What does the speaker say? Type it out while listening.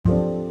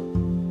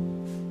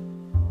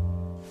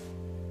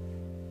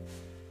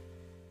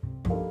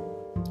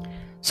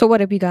So what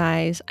up, you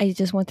guys? I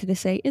just wanted to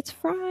say it's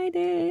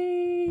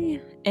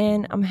Friday,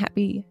 and I'm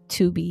happy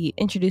to be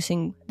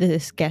introducing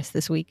this guest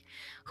this week,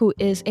 who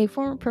is a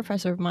former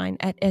professor of mine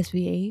at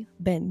SVA,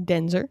 Ben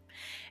Denzer,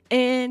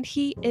 and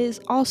he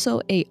is also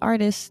a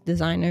artist,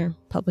 designer,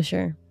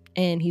 publisher,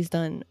 and he's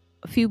done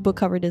a few book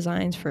cover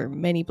designs for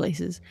many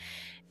places.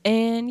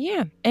 And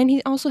yeah, and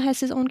he also has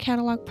his own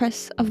catalog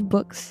press of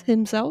books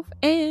himself,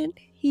 and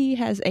he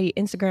has a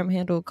Instagram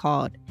handle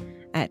called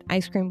at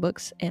Ice Cream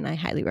Books, and I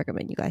highly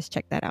recommend you guys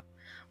check that out.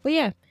 But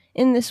yeah,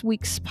 in this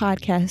week's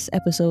podcast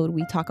episode,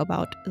 we talk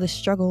about the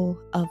struggle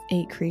of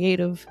a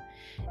creative,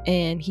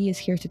 and he is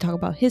here to talk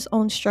about his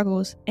own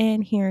struggles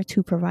and here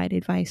to provide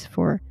advice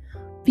for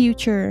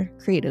future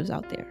creatives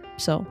out there.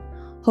 So,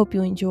 hope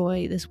you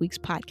enjoy this week's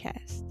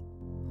podcast.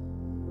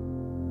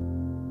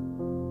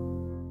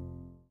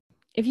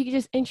 If you could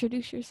just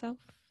introduce yourself.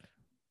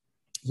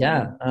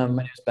 Yeah, my name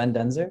is Ben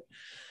Denzer.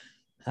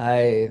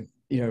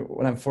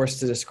 When I'm forced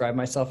to describe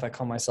myself, I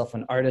call myself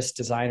an artist,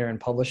 designer, and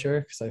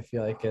publisher because I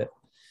feel like it,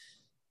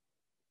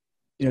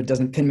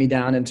 doesn't pin me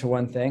down into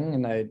one thing.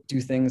 And I do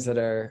things that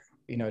are,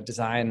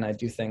 design, and I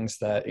do things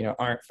that,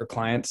 aren't for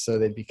clients, so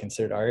they'd be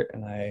considered art.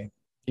 And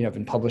I've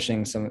been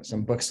publishing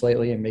some books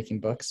lately and making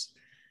books.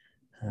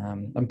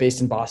 I'm based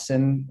in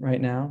Boston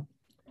right now.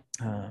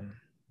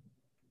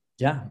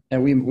 Yeah,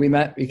 and we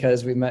met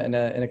because we met in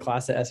a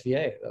class at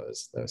SVA.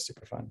 That was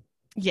super fun.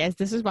 Yes,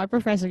 this is my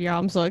professor, y'all.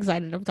 I'm so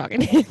excited I'm talking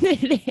to him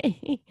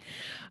today.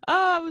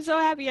 Oh, I'm so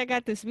happy I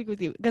got to speak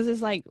with you because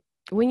it's like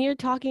when you're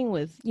talking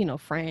with,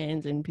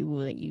 friends and people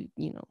that you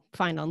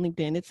find on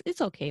LinkedIn,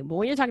 it's okay. But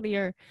when you're talking to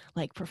your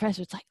like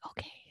professor, it's like,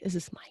 okay, this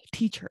is my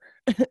teacher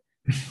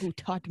who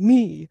taught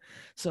me.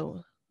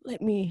 So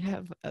let me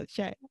have a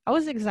chat. I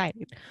was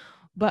excited.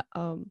 But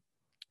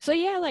so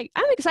yeah, like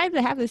I'm excited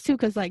to have this too,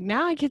 because like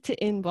now I get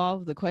to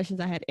involve the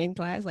questions I had in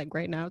class, like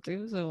right now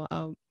too. So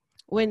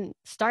when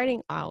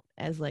starting out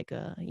as like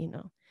a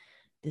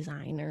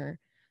designer,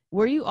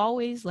 were you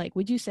always like,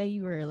 would you say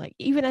you were like,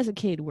 even as a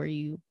kid, were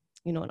you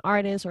an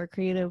artist or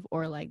creative,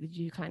 or like did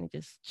you kind of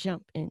just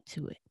jump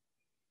into it?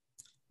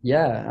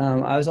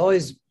 Yeah, I was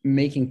always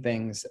making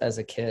things as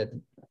a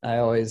kid. I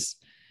always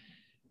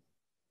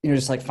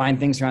just like find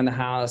things around the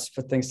house,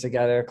 put things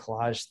together,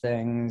 collage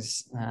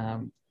things.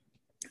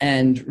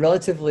 And when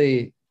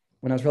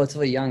I was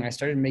relatively young, I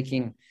started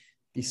making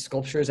these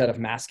sculptures out of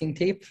masking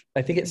tape.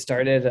 I think it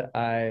started,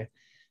 I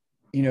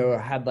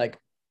had like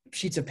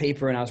sheets of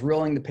paper, and I was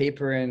rolling the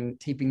paper and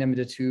taping them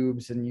into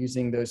tubes and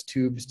using those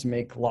tubes to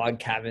make log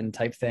cabin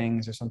type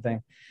things or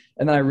something.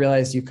 And then I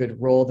realized you could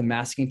roll the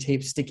masking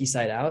tape sticky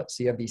side out.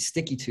 So you have these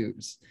sticky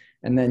tubes,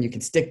 and then you can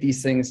stick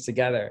these things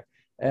together.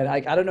 And I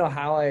don't know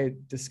how I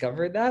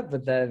discovered that,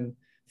 but then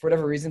for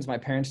whatever reasons, my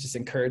parents just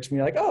encouraged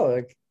me, like, oh,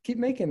 like, keep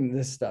making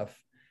this stuff.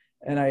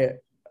 And I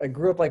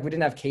grew up like we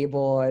didn't have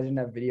cable, I didn't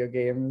have video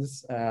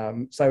games,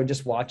 so I would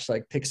just watch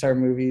like Pixar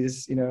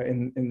movies,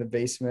 in the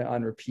basement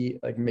on repeat,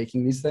 like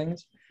making these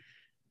things.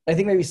 I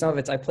think maybe some of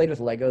it's I played with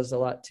Legos a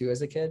lot too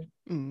as a kid,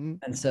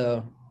 and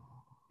so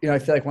I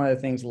feel like one of the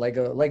things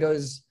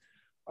Legos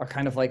are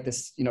kind of like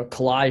this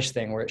collage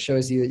thing where it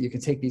shows you that you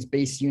can take these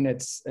base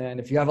units, and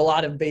if you have a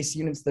lot of base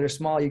units that are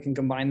small, you can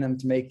combine them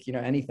to make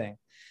anything.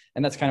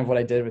 And that's kind of what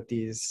I did with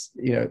these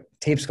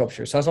tape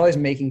sculptures. So I was always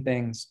making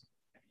things.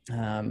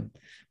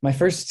 My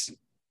first,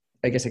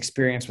 I guess,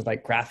 experience with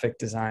like graphic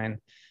design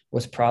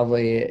was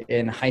probably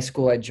in high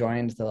school. I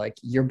joined the like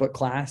yearbook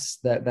class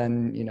that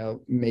then,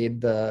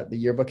 made the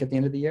yearbook at the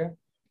end of the year.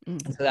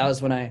 Mm-hmm. So that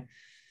was when I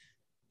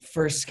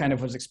first kind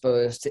of was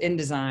exposed to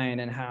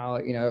InDesign and how,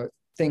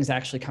 things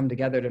actually come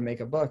together to make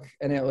a book.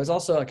 And it was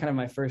also kind of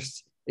my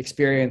first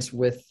experience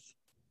with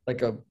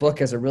like a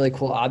book as a really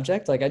cool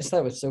object. Like I just thought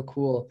it was so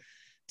cool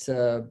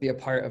to be a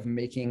part of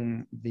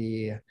making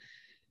the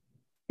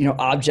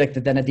object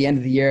that then at the end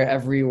of the year,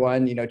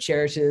 everyone,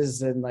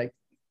 cherishes and like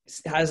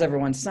has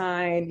everyone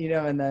sign,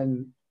 and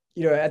then,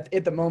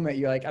 at the moment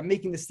you're like, I'm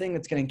making this thing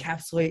that's going to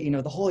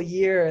encapsulate, the whole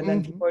year. And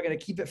then people are going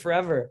to keep it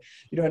forever.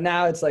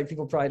 Now it's like,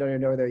 people probably don't even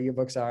know where their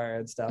yearbooks are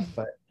and stuff,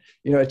 but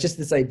it's just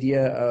this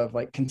idea of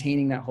like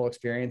containing that whole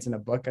experience in a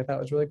book I thought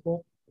was really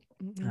cool.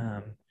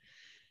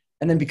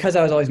 And then because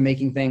I was always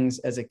making things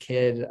as a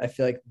kid, I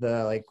feel like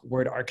the like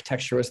word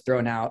architecture was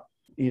thrown out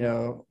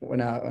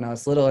when I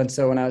was little. And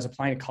so when I was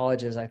applying to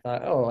colleges, I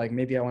thought, oh, like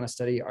maybe I want to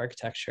study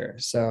architecture.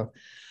 So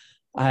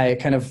I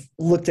kind of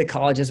looked at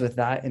colleges with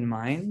that in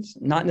mind,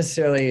 not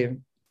necessarily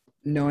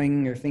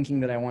knowing or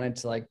thinking that I wanted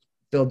to like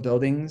build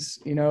buildings,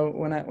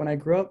 when I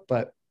grew up,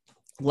 but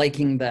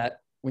liking that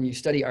when you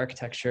study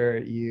architecture,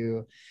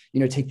 you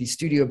take these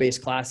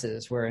studio-based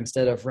classes where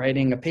instead of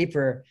writing a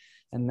paper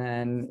and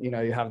then,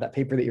 you have that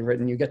paper that you've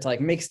written, you get to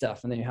like make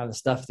stuff, and then you have the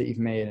stuff that you've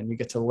made, and you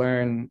get to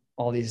learn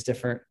all these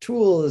different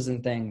tools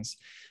and things.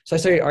 So I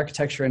studied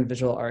architecture and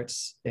visual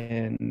arts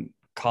in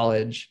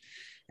college,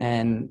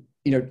 and,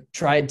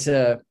 tried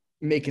to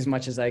make as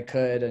much as I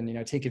could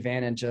and, take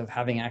advantage of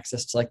having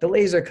access to like the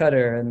laser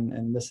cutter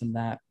and this and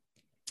that.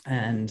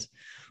 And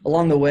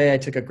along the way, I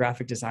took a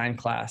graphic design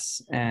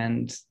class,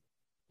 and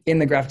in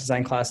the graphic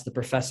design class, the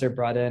professor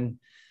brought in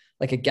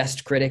like a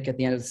guest critic at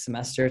the end of the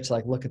semester to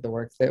like look at the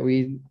work that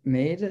we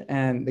made.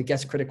 And the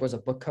guest critic was a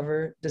book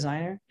cover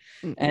designer.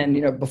 Mm-mm.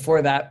 And,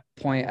 before that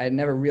point, I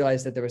never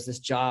realized that there was this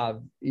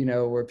job,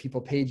 where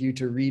people paid you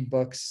to read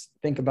books,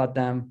 think about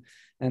them,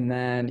 and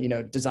then,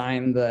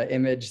 design the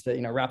image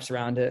that, wraps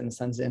around it and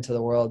sends it into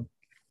the world.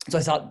 So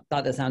I thought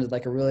that sounded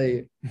like a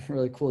really,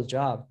 really cool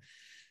job.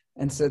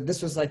 And so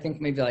this was, I think,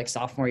 maybe like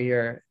sophomore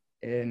year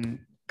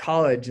in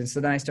college. And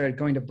so then I started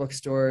going to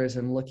bookstores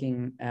and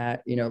looking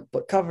at,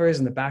 book covers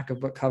and the back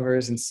of book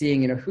covers and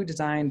seeing, who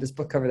designed this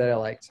book cover that I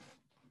liked.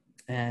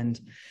 And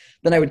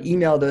then I would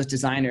email those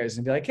designers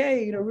and be like,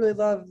 hey, really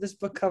love this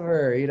book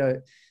cover.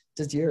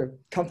 Does your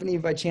company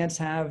by chance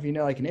have,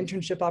 like an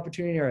internship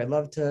opportunity, or I'd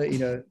love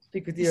to,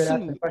 speak with you and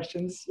ask some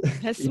questions.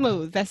 That's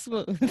smooth. That's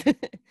smooth.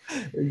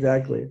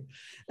 Exactly.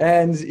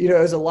 And, it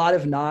was a lot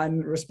of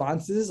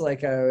non-responses.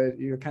 Like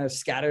kind of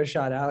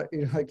scattershot out,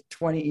 like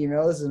 20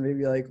 emails, and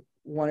maybe like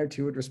one or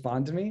two would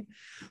respond to me.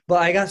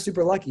 But I got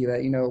super lucky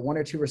that, one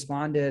or two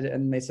responded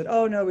and they said,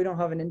 oh no, we don't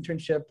have an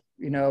internship,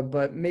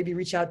 but maybe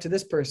reach out to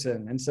this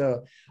person. And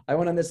so I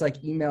went on this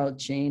like email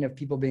chain of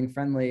people being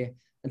friendly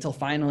until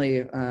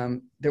finally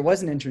there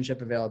was an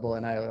internship available.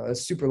 And I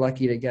was super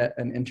lucky to get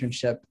an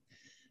internship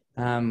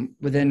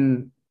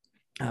within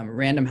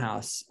Random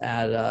House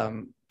at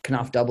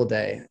Knopf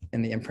Doubleday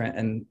in the imprint.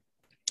 And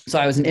so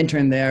I was an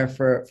intern there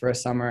for a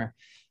summer,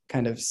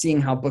 kind of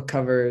seeing how book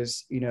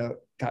covers,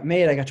 got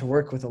made. I got to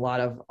work with a lot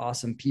of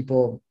awesome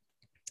people.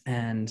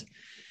 And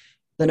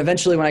then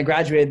eventually when I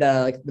graduated,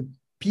 the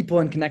people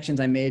and connections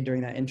I made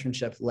during that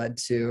internship led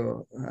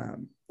to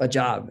a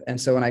job.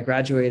 And so when I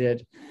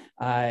graduated,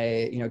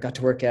 I, got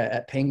to work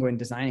at Penguin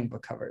designing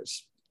book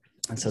covers.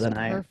 And so That's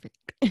then perfect.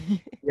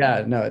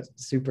 yeah, no, it's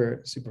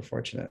super, super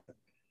fortunate.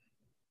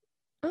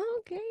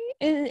 Okay.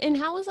 And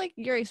how was like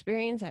your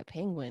experience at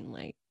Penguin?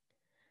 Like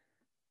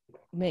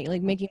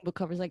making book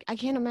covers? Like I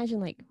can't imagine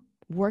like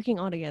working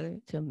all together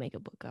to make a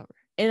book cover.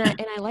 And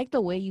I like the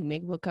way you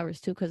make book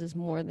covers too, because it's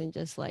more than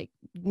just like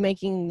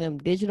making them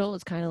digital.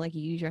 It's kind of like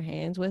you use your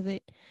hands with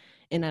it.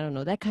 And I don't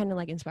know, that kind of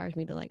like inspires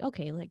me to like,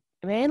 okay, like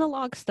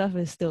analog stuff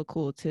is still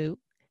cool too.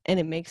 And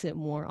it makes it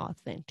more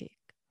authentic.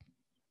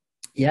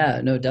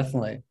 Yeah, no,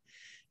 definitely.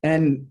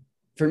 And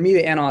for me,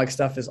 the analog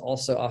stuff is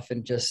also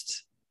often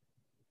just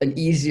an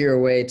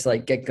easier way to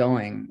like get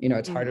going.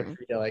 It's harder for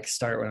me to like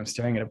start when I'm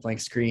staring at a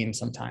blank screen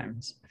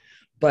sometimes.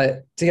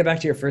 But to get back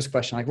to your first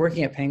question, like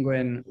working at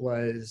Penguin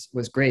was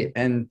great.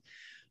 And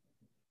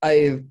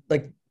I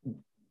like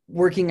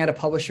working at a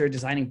publisher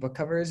designing book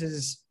covers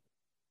is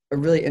a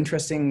really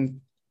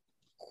interesting,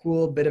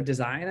 cool bit of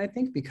design, I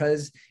think,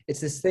 because it's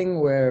this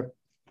thing where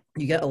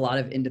you get a lot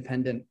of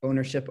independent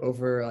ownership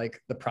over like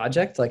the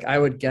project. Like I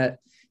would get,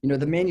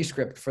 the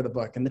manuscript for the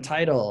book and the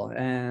title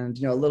and,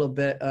 a little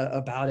bit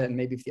about it. And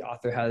maybe if the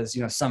author has,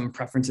 some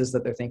preferences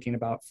that they're thinking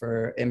about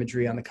for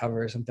imagery on the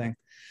cover or something.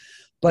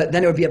 But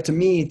then it would be up to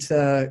me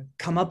to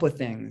come up with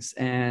things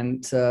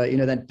and to,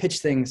 then pitch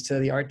things to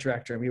the art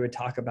director, and we would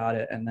talk about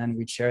it. And then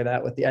we'd share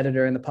that with the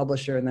editor and the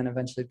publisher, and then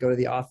eventually go to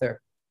the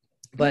author.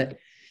 But,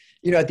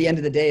 at the end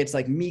of the day, it's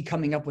like me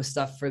coming up with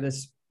stuff for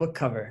this book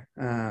cover.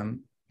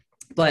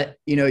 But,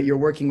 you're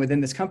working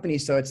within this company.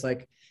 So it's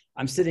like,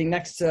 I'm sitting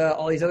next to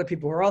all these other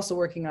people who are also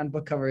working on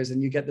book covers,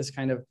 and you get this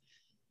kind of,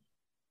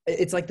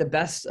 it's like the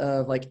best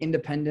of like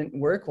independent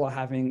work while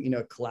having,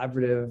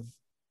 collaborative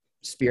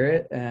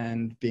spirit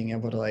and being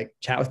able to like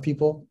chat with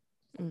people.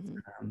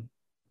 And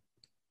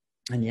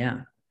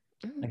yeah,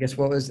 I guess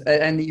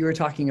and you were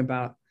talking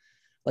about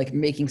like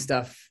making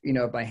stuff,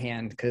 by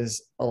hand,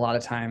 because a lot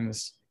of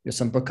times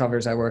some book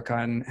covers I work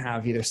on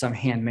have either some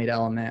handmade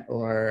element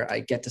or I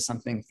get to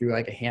something through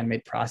like a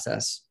handmade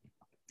process.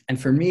 And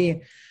for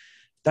me,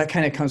 that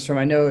kind of comes from,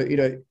 I know,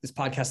 this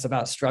podcast is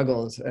about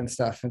struggles and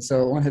stuff. And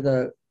so one of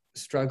the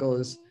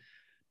struggles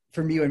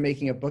for me when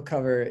making a book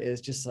cover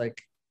is just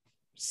like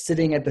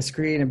sitting at the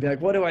screen and be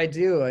like, what do I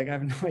do? Like, I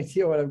have no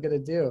idea what I'm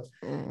going to do.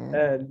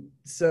 And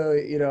so,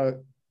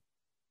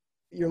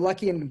 you're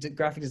lucky in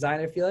graphic design,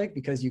 I feel like,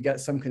 because you get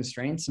some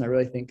constraints. And I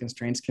really think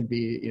constraints can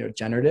be,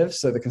 generative.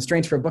 So the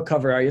constraints for a book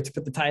cover are you have to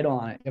put the title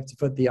on it. You have to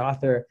put the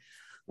author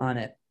on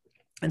it.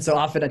 And so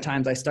often at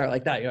times I start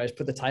like that, I just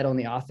put the title and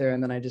the author,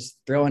 and then I just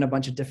throw in a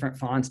bunch of different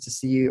fonts to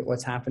see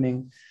what's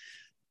happening.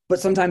 But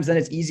sometimes then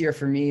it's easier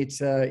for me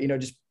to,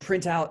 just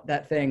print out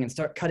that thing and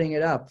start cutting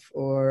it up,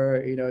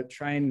 or,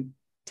 try and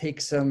take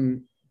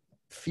some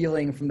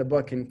feeling from the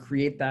book and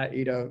create that,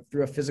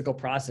 through a physical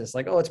process.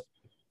 Like, oh, let's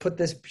put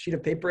this sheet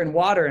of paper in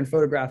water and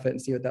photograph it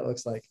and see what that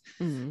looks like.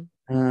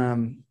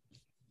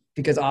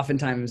 Because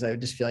oftentimes I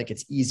just feel like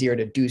it's easier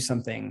to do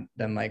something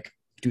than like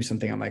do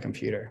something on my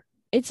computer.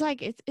 It's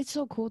like it's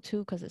so cool too,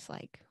 because it's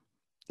like,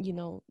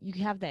 you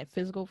have that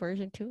physical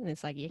version too, and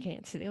it's like you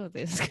can't steal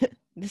this.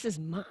 This is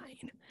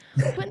mine.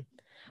 But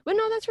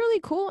no, that's really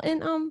cool.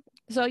 And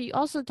so you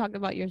also talked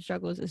about your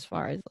struggles as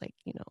far as like,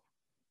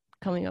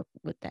 coming up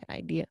with that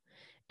idea.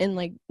 And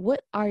like,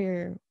 what are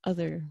your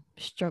other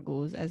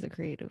struggles as a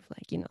creative?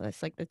 Like,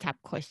 that's like the top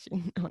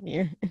question on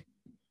here.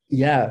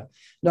 Yeah,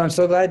 no, I'm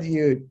so glad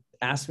you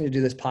asked me to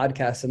do this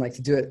podcast and like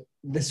to do it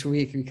this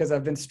week because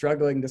I've been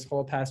struggling this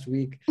whole past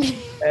week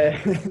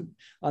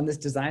on this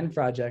design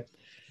project.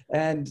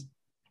 And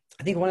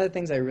I think one of the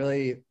things I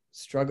really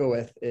struggle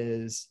with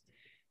is,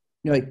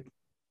 like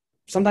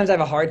sometimes I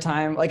have a hard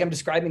time, like I'm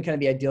describing kind of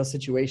the ideal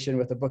situation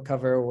with a book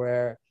cover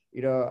where,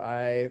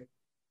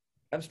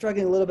 I'm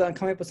struggling a little bit on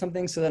coming up with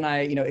something. So then I,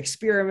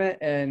 experiment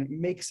and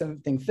make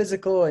something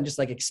physical and just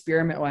like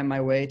experiment on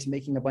my way to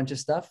making a bunch of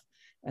stuff.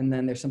 And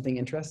then there's something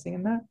interesting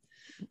in that.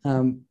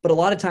 But a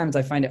lot of times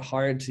I find it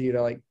hard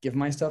to, like give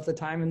myself the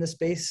time and the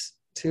space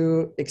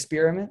to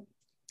experiment.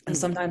 And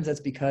sometimes that's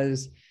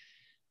because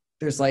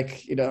there's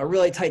like, a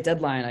really tight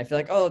deadline. I feel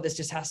like, oh, this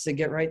just has to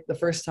get right the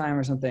first time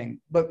or something.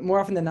 But more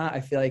often than not,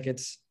 I feel like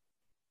it's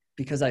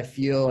because I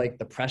feel like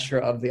the pressure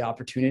of the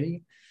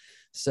opportunity.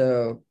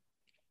 So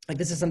like,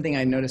 this is something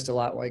I noticed a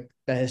lot, like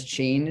that has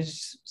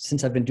changed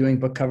since I've been doing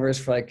book covers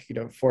for like,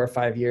 4 or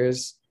 5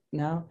 years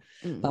now.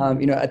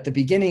 At the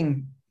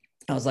beginning,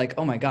 I was like,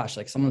 oh my gosh,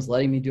 like someone's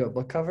letting me do a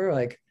book cover.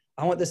 Like,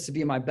 I want this to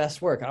be my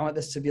best work. I want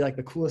this to be like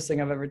the coolest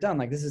thing I've ever done.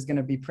 Like, this is going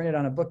to be printed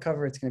on a book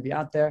cover. It's going to be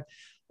out there.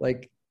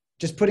 Like,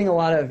 just putting a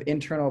lot of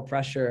internal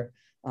pressure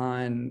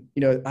on,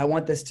 I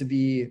want this to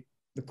be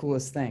the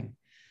coolest thing.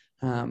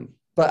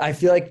 But I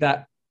feel like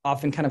that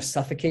often kind of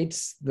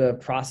suffocates the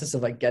process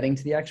of like getting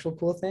to the actual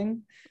cool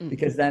thing,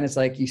 because then it's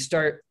like you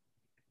start,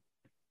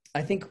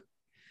 I think,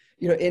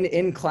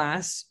 in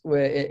class,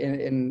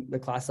 in the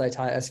class that I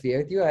taught at SVA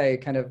with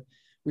you,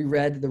 we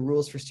read The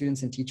Rules for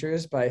Students and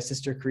Teachers by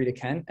Sister Karita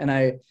Kent. And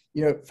I,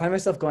 find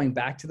myself going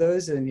back to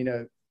those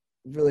and,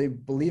 really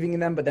believing in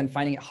them, but then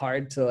finding it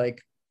hard to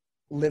like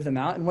live them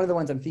out. And one of the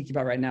ones I'm thinking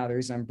about right now, the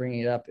reason I'm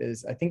bringing it up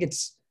is I think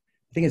it's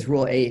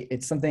rule 8.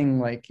 It's something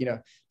like,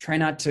 try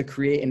not to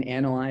create and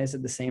analyze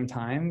at the same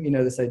time.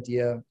 This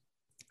idea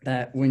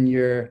that when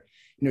you're,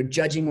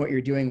 judging what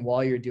you're doing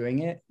while you're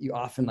doing it, you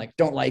often like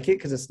don't like it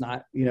because it's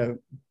not,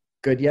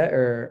 good yet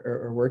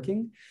or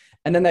working.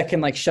 And then that can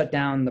like shut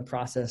down the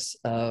process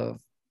of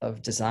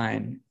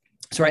design.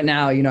 So right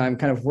now, I'm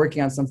kind of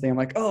working on something. I'm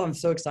like, oh, I'm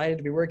so excited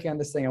to be working on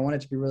this thing. I want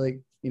it to be really,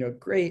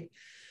 great.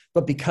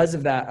 But because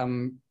of that,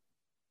 I'm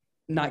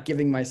not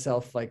giving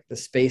myself like the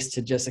space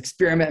to just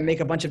experiment and make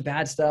a bunch of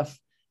bad stuff.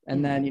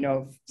 And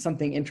then,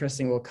 something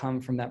interesting will come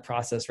from that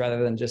process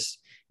rather than just,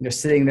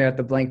 sitting there at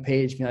the blank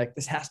page, being like,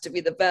 this has to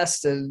be the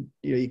best. And,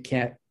 you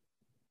can't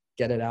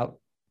get it out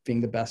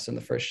being the best in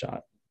the first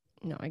shot.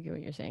 No, I get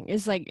what you're saying.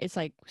 It's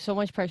like so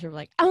much pressure of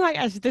like, oh my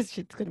gosh, this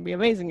shit's gonna be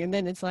amazing. And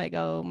then it's like,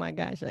 oh my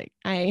gosh, like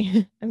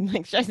I'm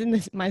like stressing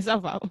this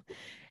myself out.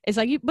 It's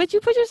like but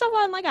you put yourself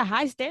on like a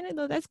high standard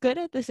though. That's good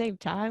at the same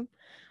time.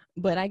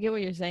 But I get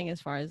what you're saying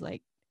as far as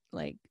like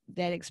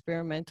that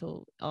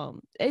experimental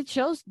it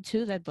shows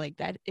too that like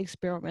that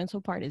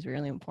experimental part is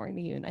really important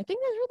to you. And I think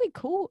that's really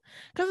cool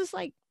because it's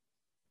like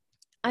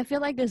I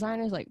feel like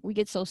designers, like we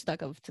get so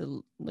stuck of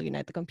to looking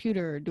at the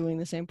computer or doing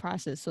the same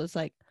process. So it's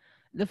like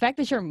the fact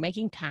that you're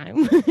making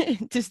time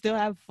to still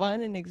have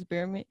fun and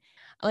experiment.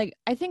 Like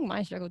I think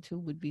my struggle too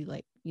would be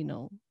like,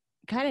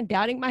 kind of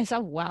doubting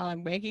myself while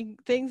I'm making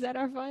things that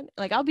are fun.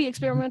 Like I'll be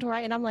experimental,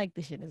 right? And I'm like,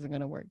 this shit isn't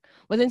going to work.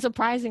 But then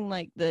surprising,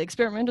 like the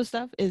experimental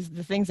stuff is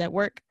the things that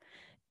work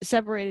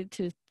separated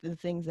to the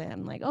things that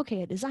I'm like,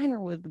 okay, a designer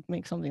would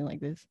make something like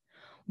this.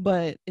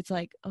 But it's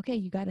like, okay,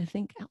 you got to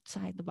think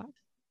outside the box.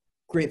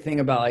 Great thing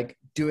about like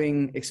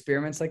doing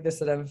experiments like this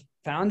that I've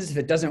found is if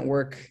it doesn't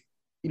work,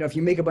 if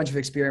you make a bunch of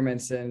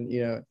experiments and,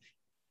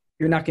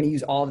 you're not going to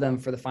use all of them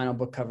for the final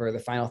book cover, the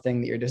final thing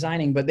that you're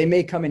designing, but they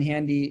may come in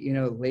handy,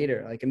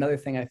 later. Like another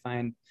thing I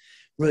find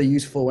really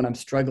useful when I'm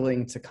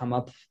struggling to come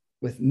up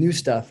with new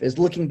stuff is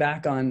looking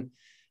back on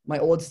my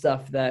old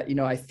stuff that,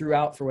 I threw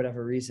out for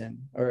whatever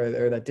reason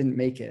or that didn't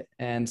make it.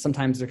 And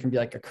sometimes there can be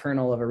like a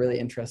kernel of a really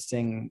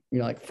interesting,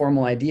 like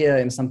formal idea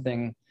in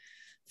something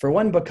for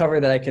one book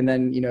cover that I can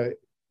then,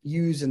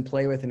 use and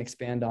play with and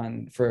expand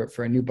on for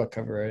a new book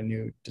cover or a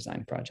new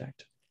design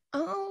project.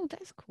 Oh,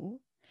 that's cool.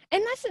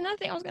 And that's another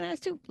thing I was going to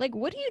ask too. Like,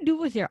 what do you do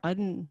with your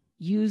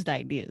unused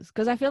ideas?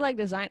 Because I feel like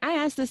I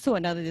asked this to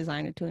another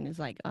designer too, and it's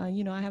like, I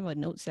have a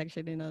note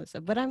section and other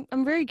stuff. But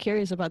I'm very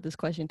curious about this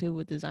question too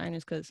with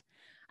designers, because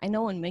I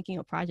know when making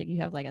a project,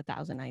 you have like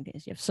 1,000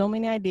 ideas. You have so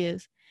many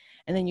ideas,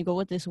 and then you go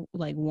with this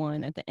like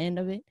one at the end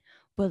of it.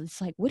 But it's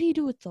like, what do you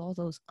do with all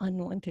those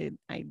unwanted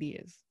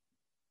ideas?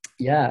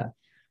 Yeah.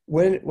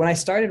 When I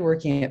started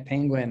working at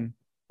Penguin,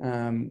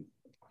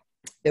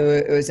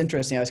 it was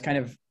interesting. I was kind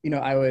of,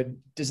 I would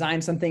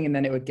design something and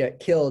then it would get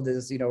killed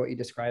as, what you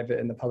describe it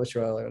in the publisher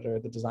world or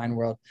the design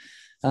world.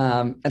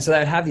 And so I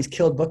would have these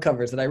killed book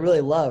covers that I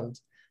really loved.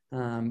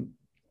 And,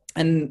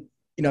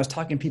 I was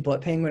talking to people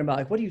at Penguin about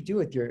like, what do you do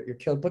with your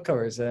killed book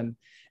covers? And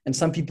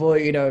some people,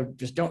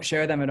 just don't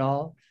share them at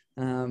all.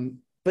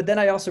 But then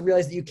I also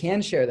realized that you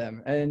can share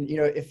them. And,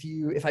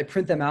 if I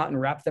print them out and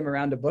wrap them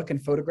around a book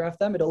and photograph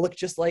them, it'll look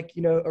just like,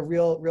 a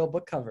real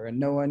book cover, and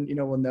no one,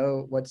 will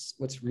know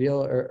what's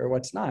real or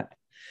what's not.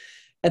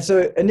 And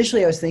so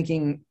initially I was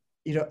thinking,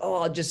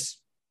 I'll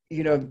just,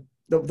 the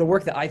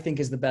work that I think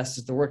is the best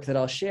is the work that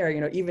I'll share,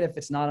 even if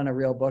it's not on a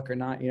real book or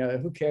not,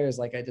 who cares?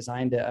 Like I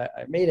designed it,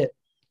 I made it.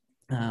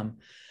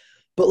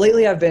 But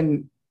lately I've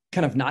been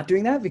kind of not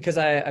doing that because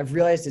I've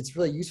realized it's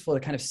really useful to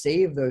kind of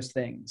save those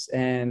things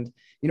and,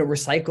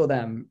 recycle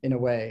them in a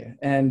way.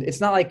 And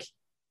it's not like,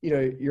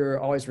 you're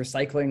always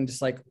recycling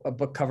just like a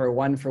book cover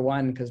one for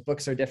one, because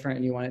books are different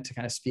and you want it to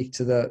kind of speak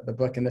to the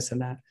book and this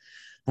and that.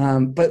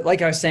 But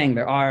like I was saying,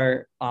 there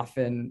are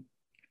often,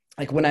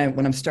 like when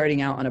I'm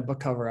starting out on a book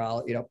cover,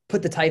 I'll,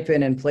 put the type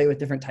in and play with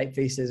different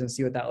typefaces and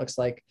see what that looks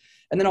like.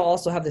 And then I'll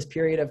also have this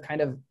period of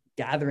kind of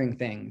gathering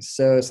things.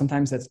 So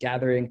sometimes that's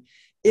gathering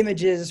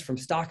images from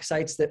stock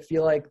sites that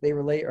feel like they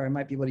relate, or I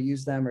might be able to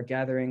use them, or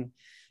gathering,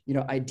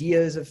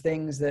 ideas of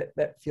things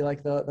that feel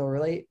like they'll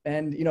relate.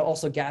 And,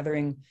 also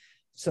gathering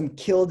some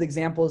killed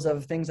examples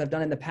of things I've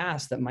done in the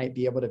past that might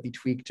be able to be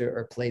tweaked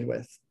or played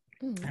with.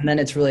 And then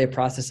it's really a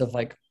process of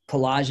like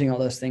collaging all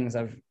those things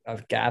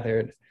I've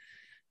gathered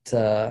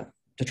to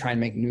try and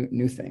make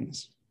new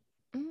things.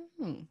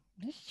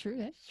 That's true.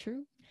 That's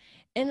true.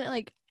 And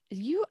like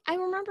I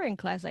remember in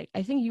class, like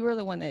I think you're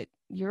the one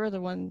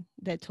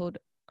that told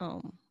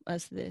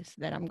us this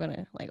that I'm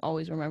gonna like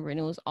always remember, and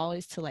it was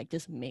always to like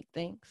just make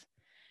things.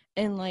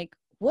 And like,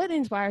 what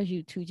inspires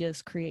you to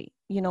just create?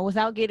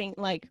 Without getting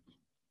like,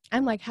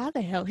 I'm like, how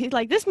the hell? He's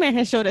like, this man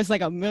has showed us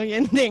like a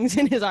million things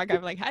in his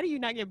archive. Like, how do you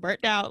not get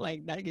burnt out?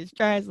 Like, not get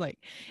stressed? Like,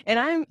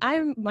 and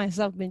I'm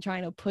myself been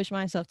trying to push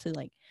myself to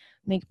like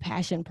make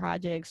passion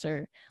projects,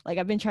 or like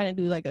I've been trying to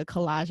do like a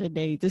collage a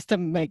day just to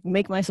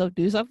make myself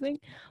do something.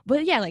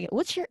 But yeah, like,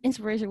 what's your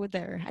inspiration with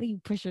that? Or how do you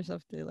push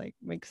yourself to like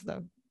make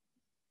stuff?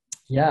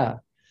 Yeah.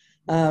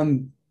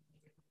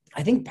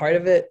 I think part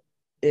of it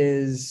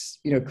is,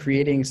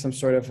 creating some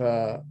sort of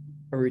a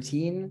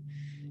routine,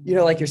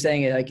 like you're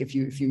saying it, like if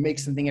you make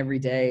something every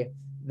day,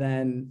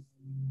 then,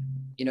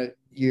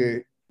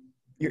 you're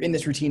in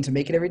this routine to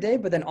make it every day,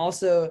 but then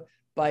also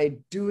by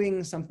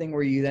doing something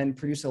where you then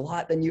produce a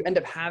lot, then you end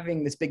up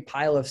having this big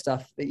pile of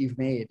stuff that you've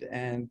made.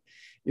 And,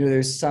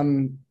 there's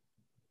some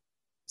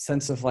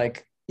sense of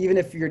like, even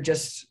if you're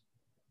just,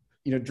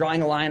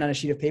 drawing a line on a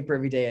sheet of paper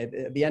every day,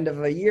 at the end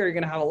of a year, you're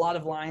going to have a lot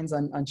of lines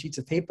on sheets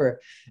of paper.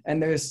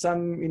 And there's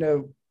some,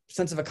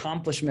 sense of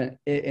accomplishment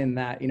in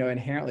that,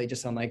 inherently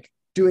just on like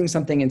doing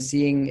something and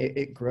seeing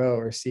it grow,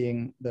 or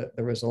seeing the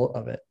result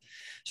of it.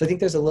 So I think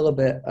there's a little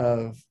bit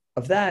of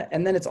that.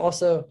 And then it's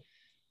also,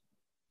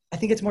 I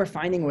think it's more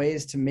finding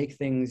ways to make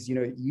things,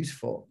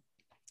 useful.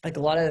 Like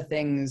a lot of the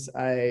things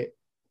I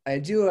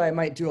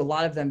might do a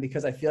lot of them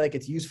because I feel like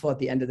it's useful at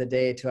the end of the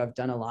day to have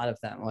done a lot of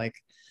them. Like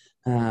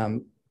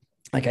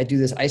I do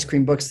this ice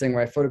cream books thing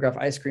where I photograph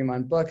ice cream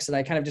on books, and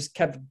I kind of just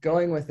kept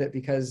going with it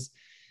because,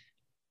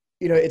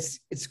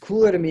 it's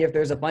cooler to me if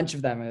there's a bunch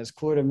of them, and it's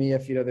cooler to me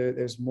if,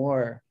 there's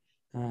more.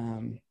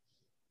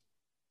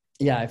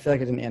 Yeah, I feel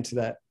like I didn't answer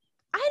that.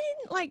 I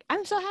didn't like.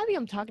 I'm so happy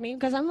I'm talking to you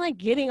because I'm like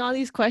getting all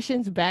these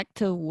questions back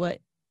to what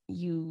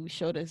you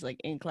showed us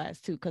like in class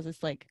too. Because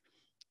it's like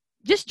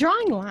just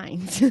drawing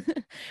lines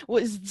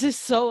was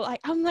just so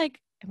like, I'm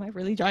like, am I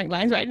really drawing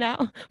lines right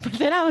now? But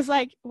then I was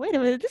like, wait a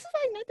minute, this is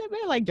like not that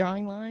bad, like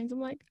drawing lines.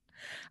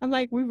 I'm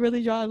like, we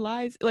really draw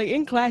lines. Like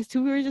in class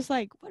too, we were just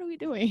like, what are we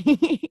doing?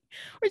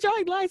 We're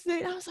drawing lines.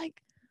 And I was like,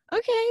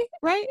 okay,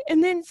 right.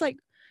 And then it's like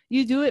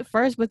you do it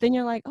first, but then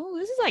you're like, oh,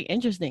 this is like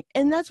interesting.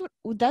 And that's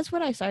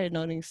what I started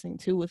noticing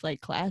too with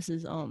like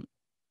classes.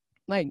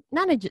 Like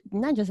not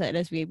just at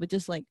SBA, but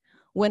just like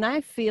when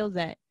I feel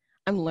that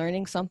I'm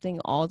learning something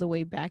all the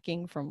way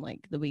backing from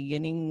like the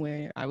beginning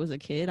where I was a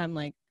kid, I'm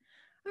like,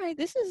 all right,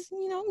 this is,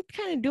 I'm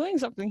kind of doing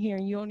something here,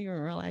 and you don't even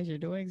realize you're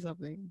doing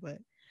something. But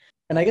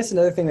And I guess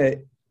another thing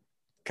that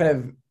kind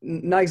of,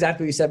 not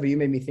exactly what you said, but you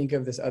made me think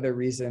of this other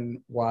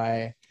reason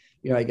why,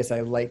 I guess I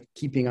like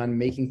keeping on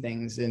making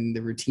things in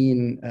the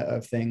routine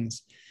of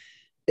things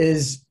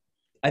is,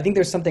 I think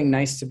there's something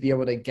nice to be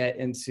able to get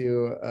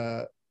into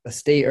a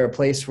state or a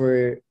place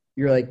where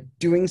you're like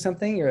doing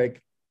something, you're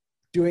like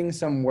doing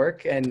some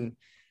work, and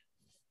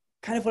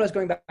kind of what I was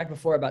going back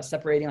before about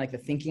separating like the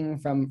thinking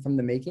from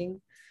the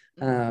making.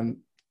 Um,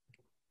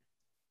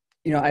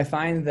 I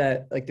find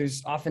that like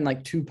there's often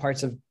like two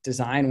parts of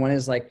design. One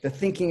is like the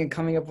thinking and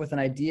coming up with an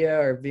idea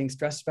or being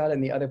stressed about it,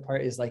 and the other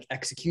part is like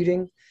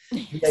executing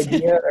the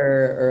idea,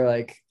 or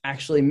like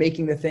actually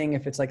making the thing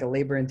if it's like a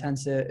labor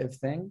intensive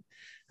thing.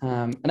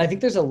 And I think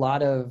there's a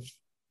lot of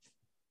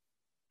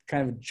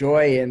kind of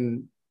joy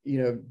in,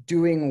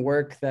 doing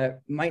work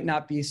that might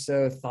not be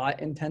so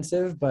thought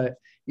intensive, but,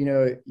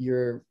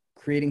 you're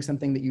creating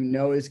something that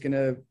is going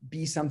to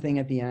be something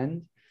at the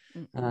end.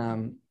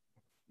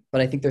 But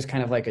I think there's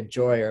kind of like a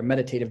joy or a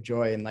meditative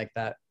joy in like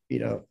that,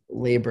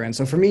 labor. And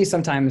so for me,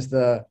 sometimes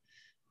the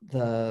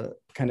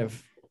kind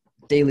of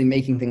daily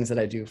making things that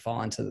I do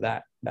fall into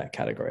that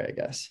category, I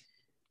guess.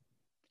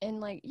 And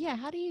like, yeah,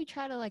 how do you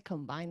try to like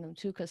combine them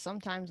too? Because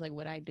sometimes like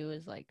what I do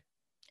is like,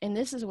 and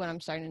this is what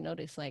I'm starting to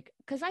notice, like,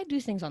 because I do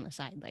things on the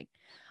side, like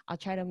I'll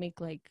try to make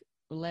like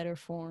letter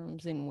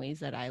forms in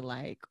ways that I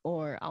like,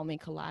 or I'll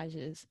make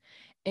collages.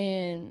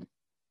 And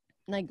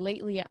like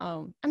lately,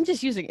 I'm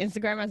just using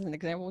Instagram as an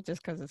example,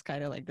 just because it's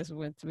kind of like this is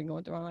what's been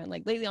going through my mind.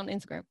 Like lately on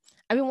Instagram,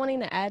 I've been wanting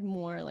to add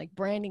more like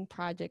branding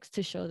projects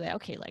to show that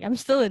okay, like I'm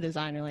still a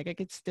designer, like I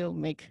could still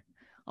make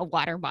a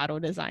water bottle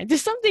design,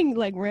 just something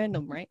like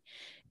random, right?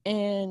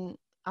 And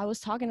I was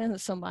talking to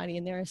somebody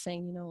and they were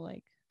saying,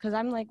 like, because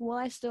I'm like,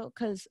 well,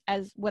 because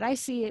as what I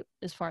see it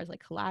as far as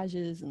like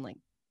collages and like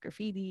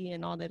graffiti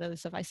and all that other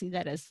stuff, I see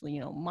that as,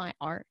 my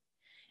art.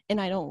 And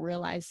I don't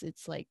realize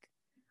it's like,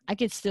 I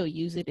could still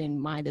use it in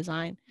my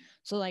design.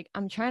 So like,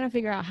 I'm trying to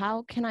figure out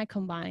how can I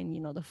combine,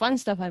 the fun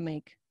stuff I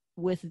make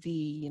with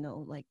the,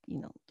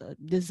 the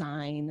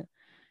design,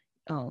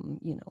 um,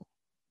 you know,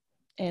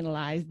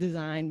 analyze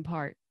design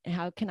part.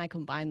 How can I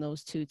combine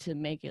those two to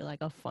make it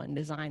like a fun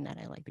design that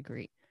I like to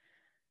create?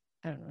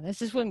 I don't know. That's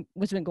just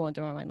what's been going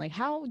through my mind. Like,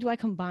 how do I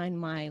combine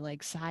my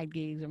like side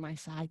gigs or my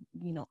side,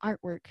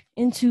 artwork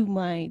into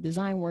my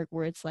design work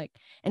where it's like,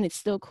 and it's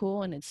still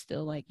cool and it's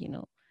still like,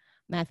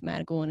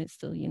 mathematical and it's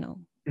still,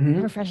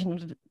 Mhm.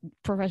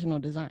 professional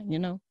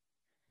design.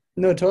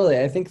 No, totally.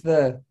 I think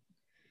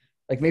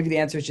like maybe the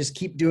answer is just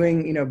keep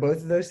doing, both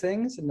of those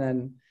things. And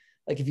then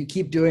like if you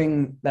keep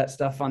doing that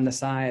stuff on the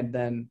side,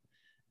 then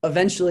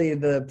eventually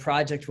the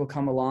project will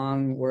come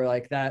along where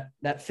like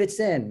that fits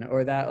in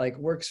or that like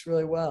works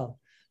really well.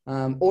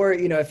 Or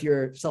if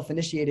you're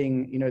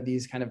self-initiating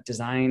these kind of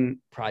design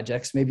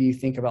projects, maybe you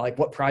think about like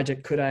what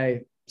project could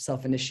I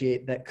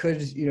self-initiate that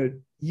could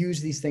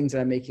use these things that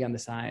I'm making on the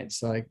side.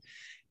 So like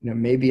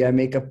maybe I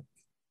make a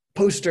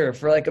poster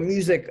for like a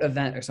music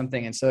event or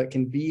something, and so it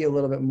can be a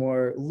little bit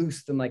more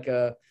loose than like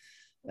a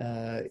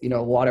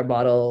water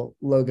bottle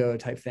logo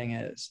type thing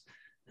is.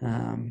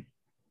 um,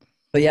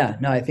 but yeah,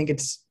 no, I think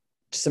it's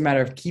just a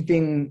matter of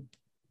keeping,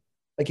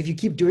 like if you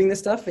keep doing this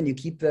stuff and you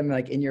keep them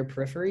like in your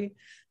periphery,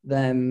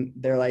 then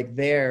they're like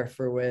there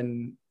for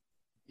when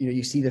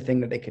you see the thing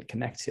that they could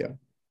connect to.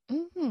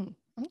 Mm-hmm.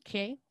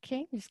 Okay,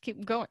 just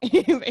keep going,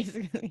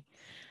 basically.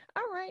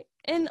 All right.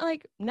 And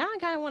like now I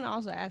kind of want to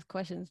also ask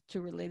questions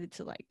to related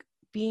to like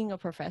being a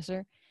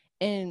professor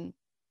and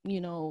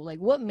like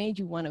what made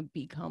you want to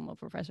become a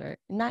professor?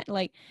 Not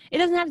like it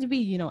doesn't have to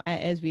be,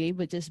 at SBA,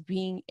 but just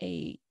being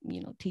a,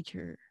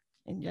 teacher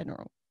in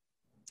general.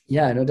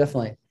 Yeah, no,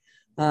 definitely.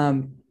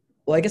 Well,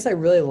 I guess I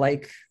really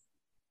like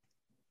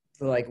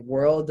the like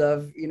world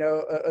of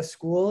a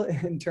school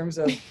in terms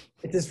of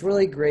it's this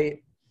really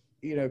great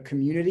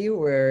community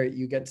where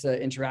you get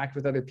to interact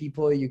with other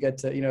people. You get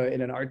to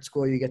in an art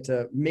school you get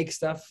to make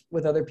stuff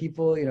with other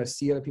people,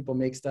 see other people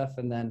make stuff,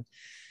 and then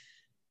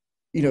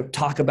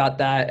talk about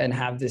that and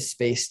have this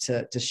space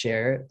to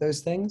share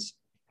those things.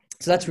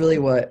 So that's really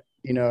what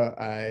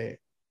I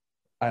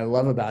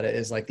love about it,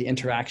 is like the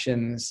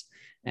interactions.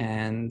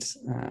 And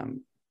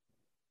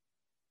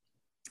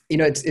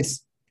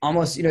it's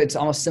almost it's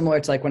almost similar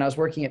to like when I was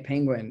working at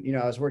Penguin.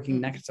 I was working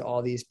Mm-hmm. next to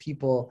all these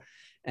people,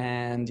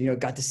 and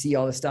got to see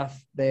all the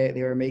stuff they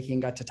were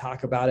making, got to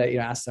talk about it,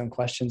 ask them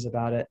questions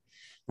about it.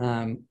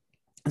 And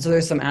so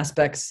there's some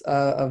aspects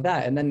of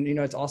that, and then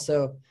it's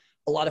also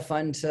a lot of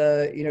fun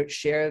to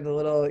share the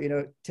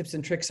little tips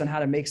and tricks on how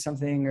to make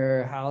something,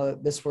 or how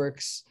this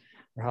works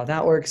or how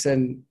that works.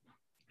 And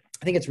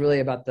I think it's really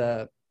about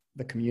the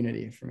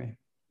community for me.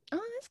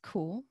 Oh, that's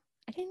cool.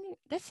 I didn't.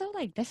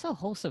 That's so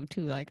wholesome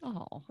too. Like,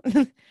 oh,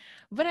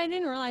 but I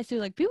didn't realize too.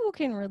 Like, people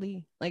can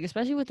really like,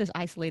 especially with this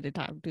isolated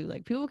time too.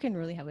 Like, people can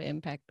really have an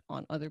impact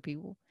on other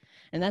people,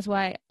 and that's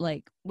why,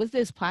 like, with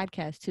this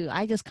podcast too,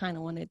 I just kind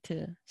of wanted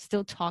to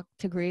still talk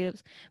to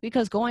creatives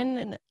because going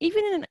in,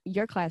 even in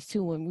your class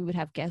too, when we would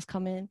have guests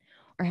come in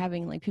or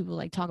having like people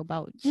like talk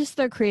about just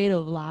their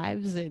creative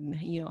lives and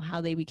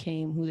how they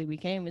became who they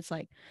became. It's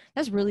like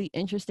that's really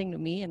interesting to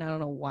me, and I don't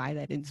know why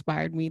that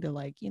inspired me to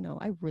like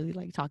I really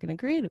like talking to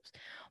creatives.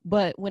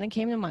 But when it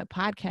came to my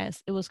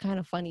podcast, it was kind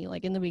of funny.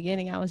 Like in the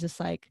beginning I was just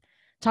like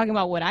talking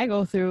about what I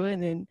go through,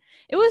 and then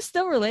it was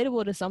still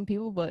relatable to some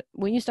people, but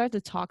when you start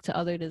to talk to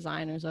other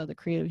designers, other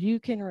creatives, you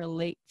can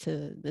relate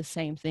to the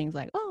same things,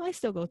 like, oh, I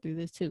still go through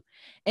this too.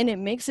 And it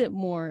makes it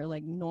more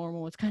like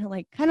normal. It's kind of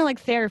like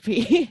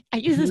therapy. I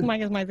use this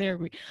mic as my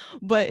therapy,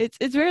 but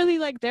it's really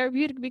like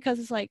therapeutic because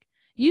it's like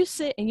you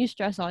sit and you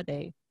stress all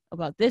day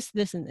about this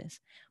and this,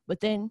 but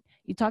then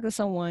you talk to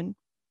someone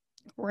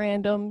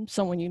random,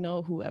 someone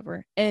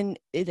whoever, and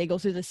they go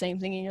through the same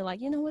thing, and you're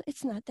like, you know what,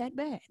 it's not that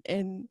bad.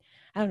 And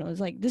I don't know, it's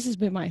like this has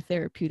been my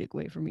therapeutic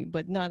way for me.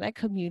 But no, that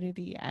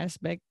community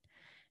aspect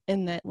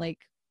and that like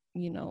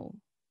you know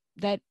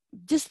that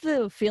just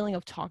the feeling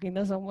of talking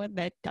to someone,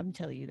 that I'm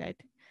telling you, that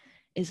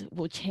is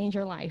will change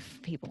your life.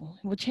 People,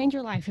 it will change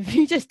your life if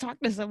you just talk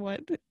to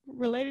someone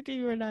related to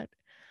you or not.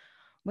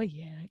 But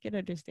yeah, I can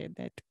understand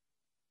that.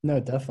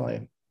 No,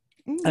 definitely.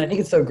 And I Mm-hmm. think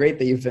it's so great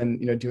that you've been,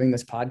 doing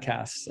this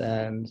podcast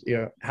and,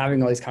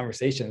 having all these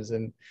conversations.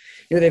 And,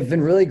 they've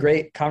been really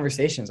great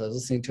conversations. I was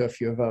listening to a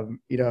few of them,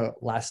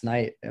 last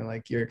night, and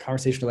like your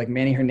conversation with like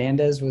Manny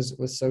Hernandez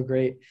was so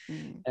great.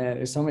 Mm. And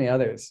there's so many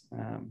others.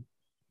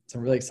 So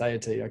I'm really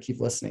excited to, keep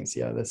listening,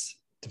 see how this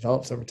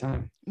develops over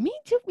time. Me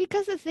too,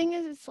 because the thing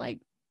is, it's like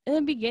in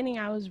the beginning,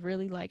 I was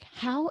really like,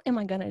 how am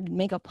I gonna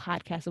make a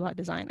podcast about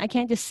design? I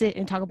can't just sit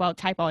and talk about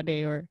type all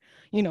day, or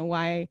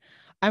why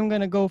I'm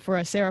gonna go for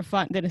a serif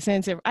font than a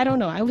sans serif. I don't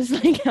know. I was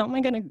like, how am I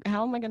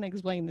gonna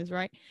explain this,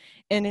 right?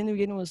 And in the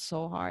beginning, it was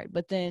so hard,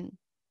 but then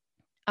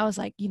I was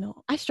like,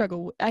 I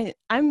struggle.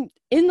 I'm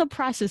in the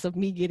process of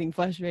me getting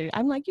frustrated.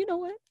 I'm like, you know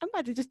what? I'm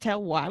about to just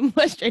tell why I'm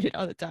frustrated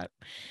all the time.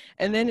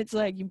 And then it's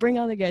like you bring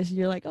on the guests, and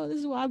you're like, oh, this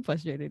is why I'm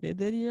frustrated. And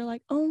then you're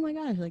like, oh my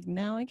gosh, like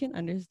now I can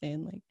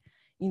understand like,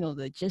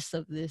 the gist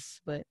of this.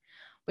 But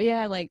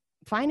yeah, like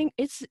finding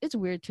it's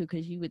weird too,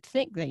 because you would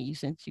think that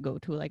since you go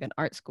to like an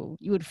art school,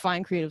 you would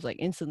find creatives like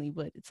instantly,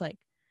 but it's like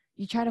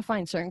you try to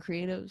find certain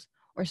creatives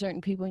or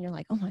certain people, and you're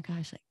like, oh my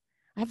gosh, like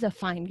I have to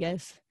find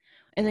guests.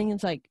 And then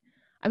it's like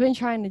I've been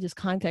trying to just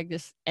contact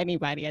just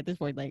anybody at this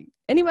point, like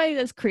anybody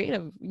that's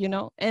creative,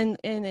 and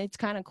it's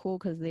kind of cool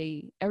because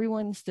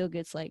everyone still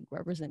gets like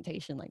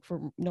representation, like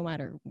for no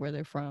matter where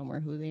they're from or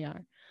who they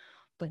are.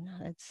 But no,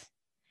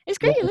 it's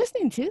great you're Yeah.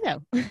 listening too,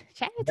 though.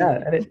 Shout out to Yeah.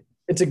 you. And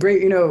it's a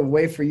great,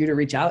 way for you to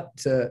reach out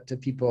to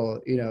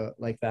people,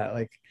 like that.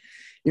 Like,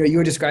 you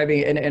were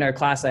describing in our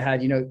class, I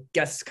had,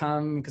 guests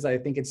come because I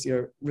think it's,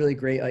 really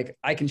great. Like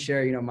I can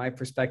share, my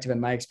perspective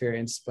and my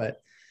experience, but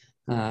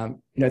I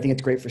think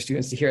it's great for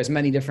students to hear as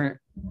many different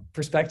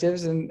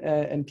perspectives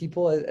and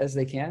people as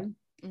they can.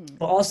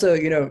 But also,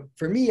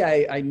 for me,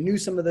 I knew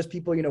some of those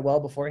people, well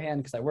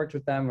beforehand because I worked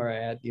with them or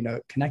I had,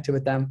 connected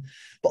with them.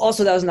 But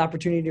also that was an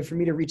opportunity for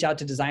me to reach out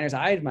to designers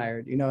I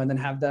admired, and then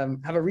have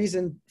them have a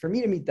reason for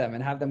me to meet them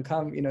and have them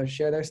come,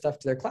 share their stuff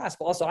to their class.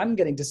 But also I'm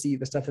getting to see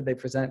the stuff that they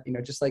present,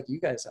 just like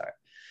you guys are.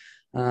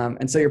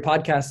 And so your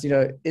podcast,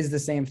 is the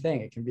same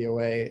thing. It can be a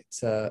way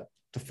to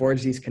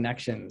forge these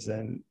connections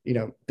and,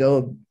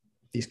 build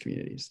these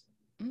communities.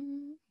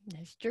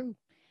 That's true.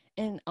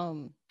 And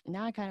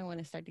now I kind of want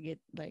to start to get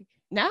like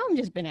now I'm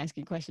just been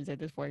asking questions at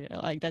this point,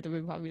 like that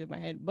would probably in my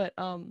head. But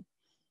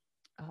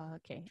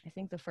okay, I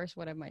think the first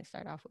one I might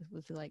start off with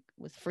was like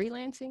with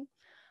freelancing.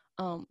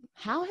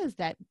 How has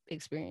that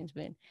experience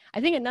been?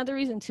 I think another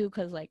reason too,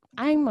 because like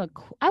I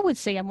would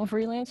say I'm a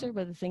freelancer,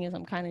 but the thing is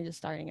I'm kind of just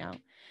starting out,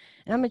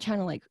 and I'm trying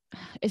to like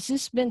it's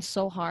just been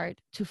so hard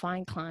to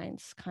find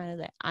clients kind of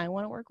that I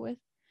want to work with,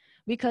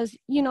 because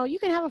you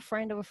can have a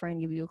friend of a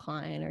friend give you a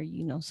client, or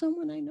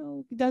someone I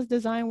know does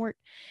design work,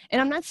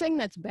 and I'm not saying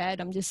that's bad.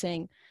 I'm just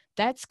saying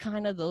that's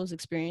kind of those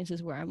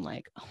experiences where I'm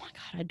like, oh my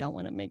god, I don't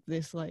want to make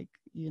this like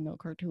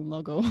cartoon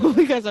logo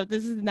because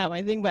this is not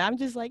my thing, but I'm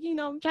just like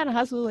I'm trying to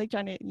hustle, like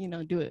trying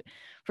to do it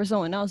for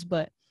someone else.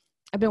 But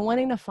I've been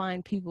wanting to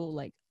find people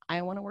like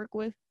I want to work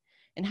with.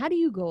 And how do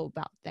you go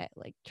about that,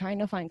 like trying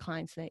to find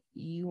clients that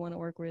you want to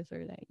work with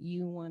or that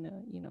you want to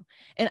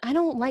and I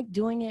don't like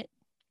doing it.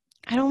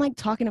 I don't like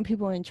talking to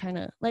people and trying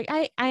to like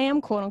I am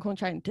quote unquote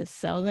trying to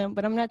sell them,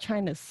 but I'm not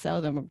trying to sell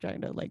them. I'm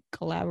trying to like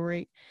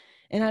collaborate.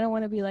 And I don't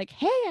want to be like,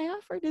 hey, I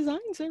offer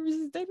design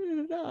services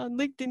on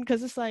LinkedIn,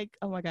 because it's like,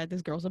 oh my god,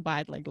 this girl's a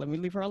bot. Like, let me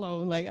leave her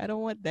alone. Like, I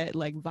don't want that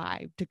like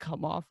vibe to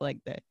come off like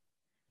that.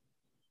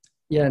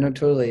 Yeah, no,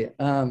 totally.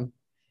 For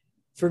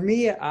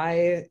me, you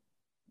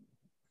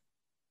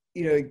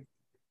know,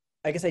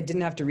 I guess I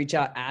didn't have to reach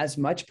out as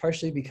much,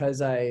 partially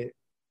because I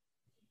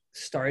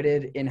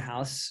started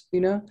in-house,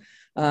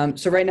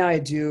 So right now I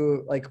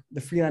do like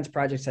the freelance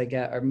projects I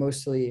get are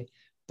mostly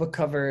book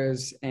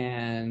covers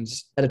and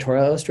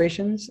editorial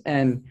illustrations.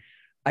 And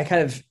I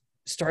kind of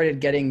started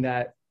getting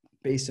that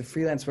base of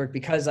freelance work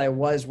because I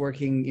was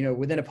working,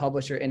 within a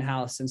publisher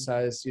in-house. And so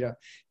I was,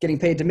 getting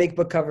paid to make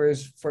book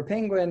covers for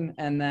Penguin.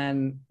 And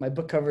then my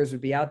book covers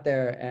would be out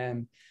there.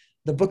 And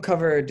the book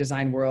cover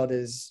design world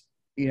is,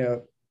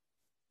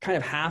 kind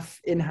of half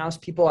in-house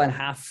people and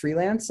half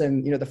freelance.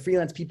 And, the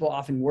freelance people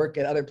often work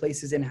at other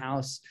places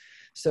in-house.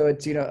 So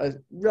it's, a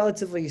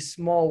relatively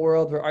small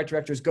world where art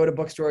directors go to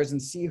bookstores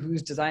and see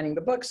who's designing the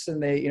books, and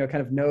they,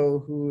 kind of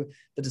know who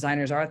the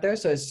designers are out there.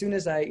 So as soon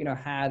as I,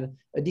 had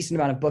a decent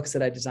amount of books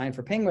that I designed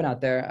for Penguin out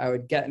there, I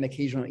would get an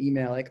occasional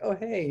email like, oh,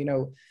 hey,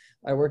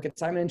 I work at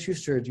Simon &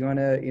 Schuster. Do you want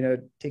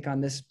to, take on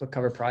this book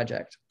cover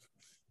project?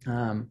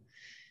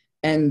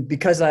 And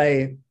because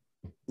I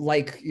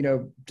like,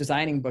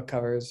 designing book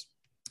covers,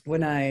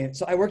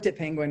 so I worked at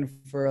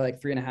Penguin for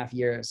like 3.5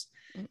 years.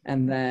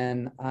 And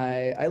then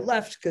I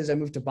left because I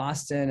moved to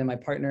Boston, and my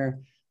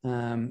partner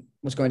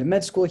was going to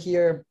med school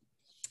here,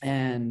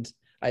 and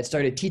I had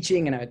started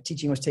teaching, and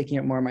teaching was taking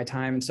up more of my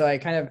time. And so I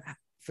kind of,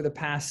 for the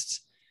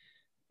past,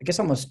 I guess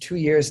almost 2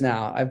 years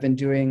now, I've been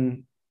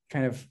doing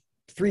kind of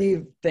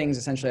 3 things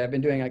essentially. I've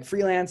been doing like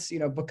freelance,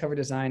 book cover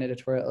design,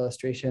 editorial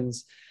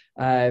illustrations.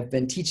 I've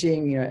been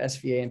teaching,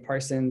 SVA and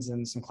Parsons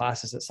and some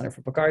classes at Center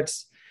for Book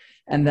Arts.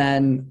 And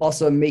then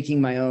also making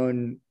my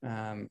own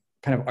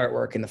kind of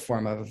artwork in the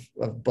form of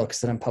books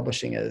that I'm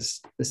publishing as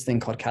this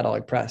thing called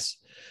Catalog Press.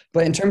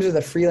 But in terms of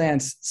the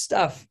freelance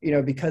stuff,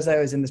 because I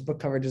was in this book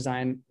cover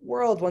design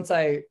world, once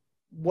I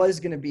was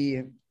going to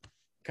be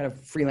kind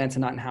of freelance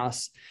and not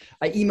in-house,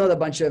 I emailed a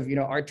bunch of,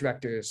 art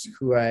directors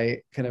who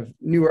I kind of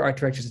knew were art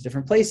directors at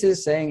different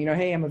places saying,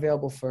 hey, I'm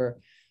available for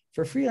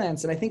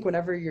freelance. And I think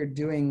whenever you're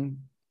doing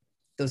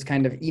those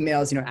kind of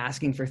emails,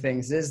 asking for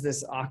things, there's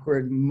this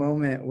awkward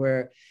moment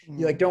where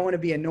you like don't want to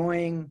be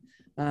annoying,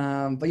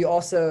 but you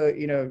also,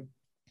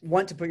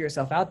 want to put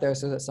yourself out there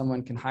so that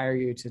someone can hire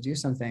you to do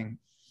something.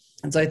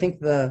 And so I think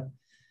the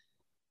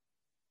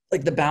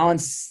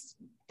balance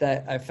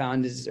that I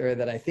found is, or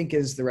that I think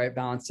is the right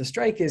balance to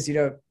strike is,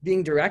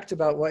 being direct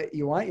about what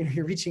you want.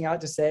 You're reaching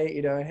out to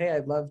say, hey,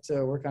 I'd love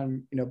to work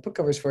on, book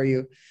covers for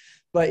you,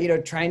 but,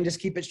 try and just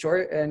keep it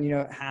short and,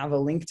 have a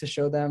link to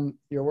show them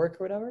your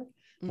work or whatever.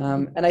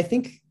 And I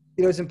think,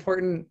 it's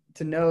important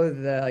to know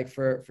that, like,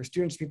 for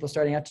students, people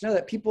starting out, to know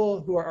that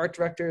people who are art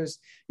directors,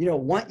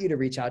 want you to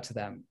reach out to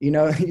them.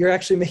 You're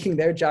actually making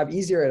their job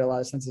easier in a lot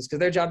of senses, because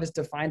their job is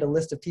to find a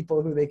list of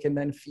people who they can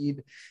then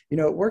feed,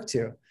 work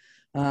to.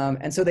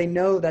 And so they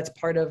know that's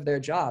part of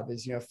their job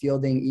is,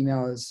 fielding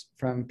emails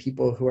from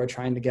people who are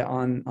trying to get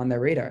on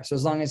their radar. So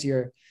as long as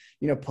you're,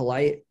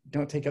 polite,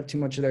 don't take up too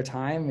much of their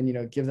time,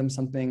 and, give them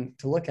something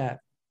to look at.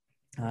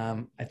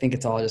 I think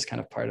it's all just kind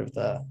of part of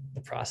the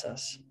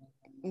process.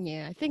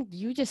 Yeah, I think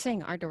you just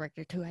saying art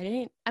director too.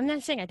 I'm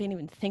not saying I didn't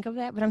even think of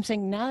that, but I'm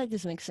saying now that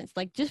this makes sense.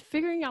 Like, just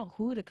figuring out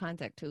who to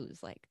contact too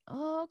is like,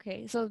 oh,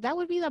 okay. So that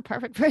would be the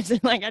perfect person,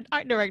 like an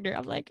art director.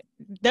 I'm like,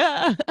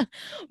 duh.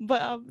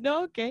 But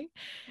no, okay.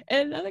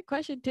 And another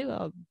question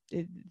too.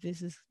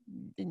 This is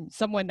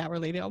somewhat not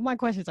related. All my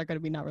questions are going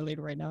to be not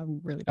related right now. I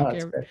really don't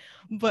care. Great.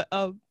 But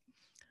how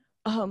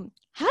the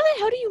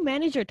hell do you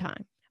manage your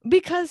time?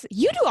 Because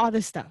you do all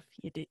this stuff.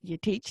 You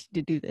teach,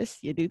 you do this,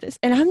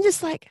 and I'm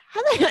just like,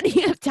 how the hell do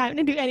you have time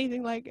to do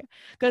anything like?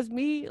 Because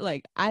me,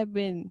 like, I've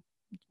been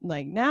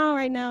like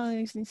right now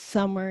it's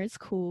summer, it's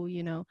cool,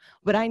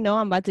 but I know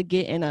I'm about to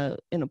get in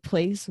a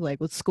place like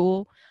with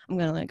school. I'm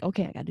gonna like,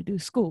 okay, I got to do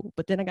school,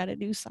 but then I got to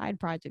do side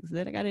projects,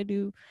 then I got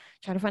to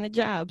try to find a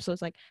job. So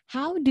it's like,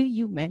 how do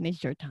you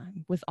manage your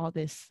time with all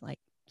this like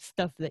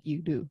stuff that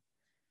you do?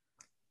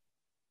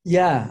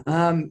 Yeah.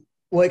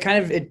 Well,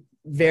 it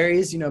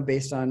varies,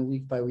 based on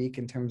week by week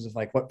in terms of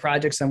like what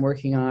projects I'm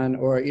working on,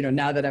 or,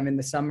 now that I'm in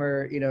the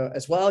summer,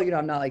 as well,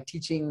 I'm not like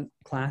teaching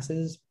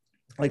classes.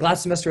 Like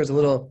last semester was a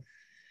little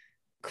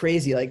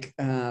crazy. Like,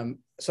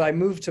 so I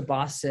moved to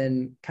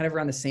Boston kind of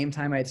around the same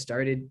time I had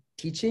started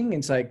teaching.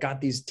 And so I got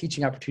these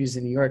teaching opportunities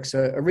in New York.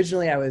 So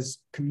originally I was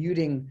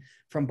commuting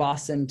from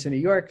Boston to New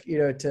York,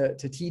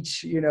 to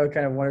teach,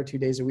 kind of 1 or 2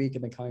 days a week,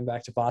 and then coming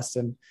back to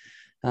Boston.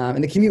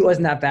 And the commute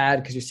wasn't that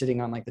bad because you're sitting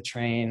on like the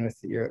train with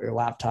your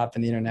laptop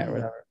and the internet or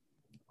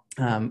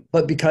whatever.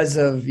 But because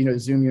of,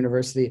 Zoom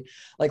University,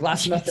 like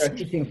last semester, I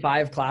was teaching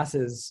 5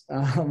 classes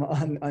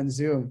on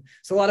Zoom.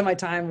 So a lot of my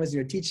time was,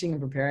 teaching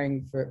and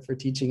preparing for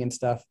teaching and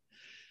stuff.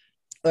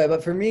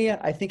 But for me,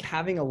 I think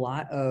having a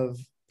lot of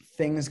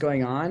things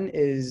going on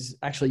is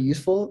actually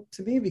useful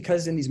to me,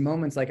 because in these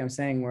moments, like I'm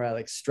saying, where I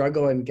like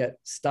struggle and get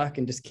stuck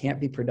and just can't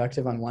be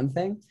productive on one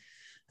thing,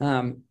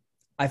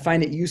 I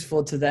find it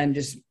useful to then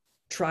just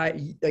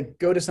try, like,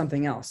 go to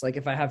something else. Like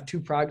if I have 2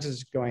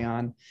 projects going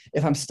on,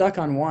 if I'm stuck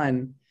on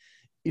one,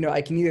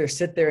 I can either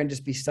sit there and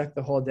just be stuck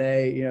the whole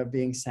day,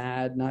 being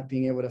sad, not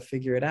being able to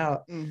figure it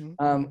out.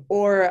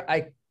 Or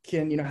I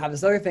can, have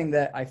this other thing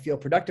that I feel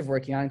productive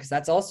working on, because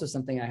that's also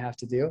something I have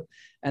to do.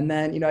 And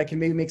then, I can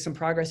maybe make some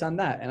progress on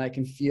that. And I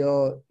can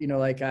feel,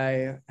 like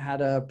I had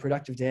a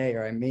productive day,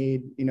 or I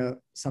made,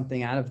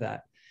 something out of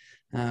that.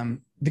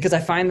 Because I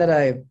find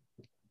that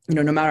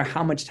no matter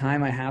how much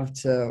time I have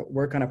to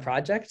work on a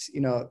project,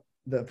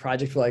 the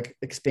project will like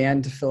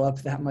expand to fill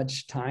up that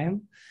much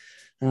time.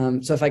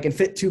 So if I can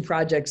fit 2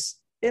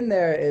 projects in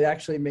there, it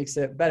actually makes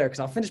it better, because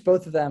I'll finish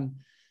both of them.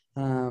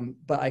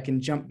 But I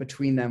can jump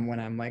between them when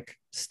I'm like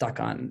stuck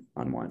on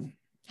one.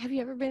 Have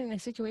you ever been in a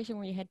situation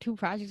where you had 2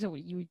 projects and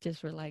you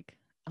just were like,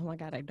 oh my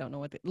God, I don't know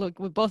what to look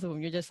with both of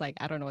them? You're just like,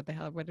 I don't know what the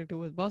hell I'm going to do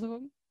with both of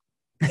them.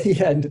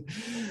 Yeah,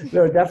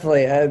 no,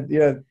 definitely.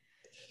 And,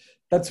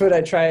 that's what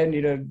I try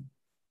and,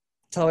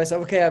 tell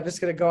myself, okay, I'm just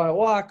going to go on a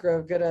walk, or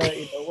I'm going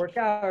to work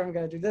out, or I'm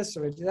going to do this,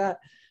 or do that.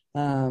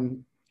 I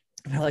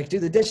like do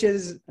the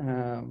dishes.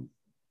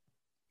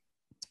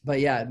 But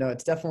yeah, no,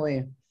 there's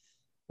definitely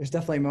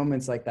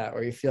moments like that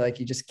where you feel like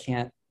you just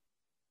can't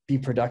be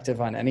productive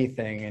on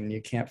anything, and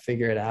you can't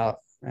figure it out.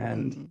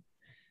 And,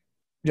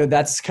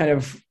 that's kind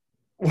of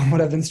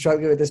what I've been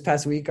struggling with this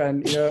past week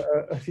on,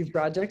 a few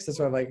projects. That's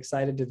why I'm like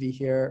excited to be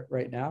here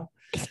right now.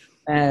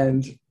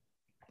 And,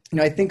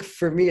 I think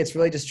for me, it's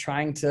really just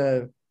trying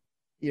to,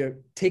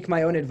 take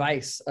my own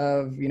advice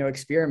of,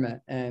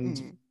 experiment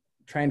and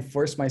try and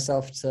force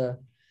myself to,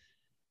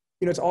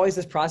 it's always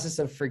this process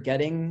of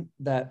forgetting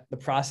that the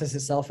process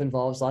itself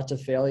involves lots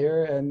of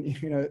failure and,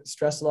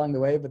 stress along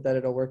the way, but that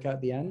it'll work out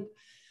at the end.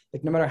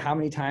 Like no matter how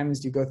many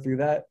times you go through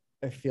that,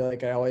 I feel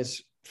like I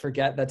always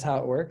forget that's how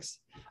it works.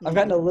 I've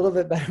gotten a little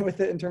bit better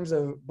with it in terms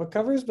of book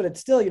covers, but it's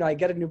still, I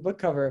get a new book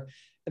cover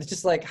and it's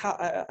just like,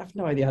 I have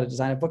no idea how to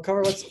design a book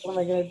cover. What am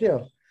I going to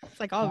do? It's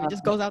like, it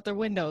just goes out the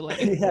window.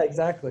 Like, yeah,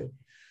 exactly.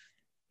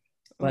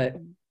 But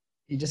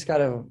you just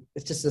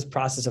it's just this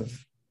process of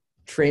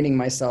training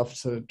myself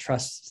to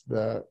trust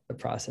the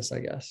process, I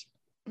guess.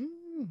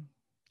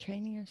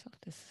 Training yourself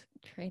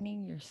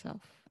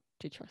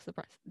to trust the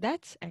process.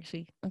 That's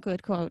actually a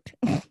good quote.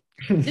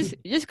 just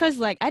because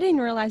like I didn't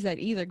realize that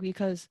either,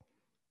 because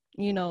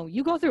you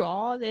go through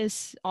all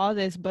this,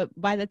 but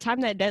by the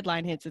time that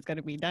deadline hits, it's going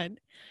to be done.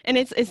 And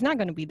it's not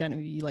going to be done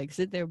if you like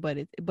sit there, but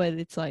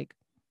it's like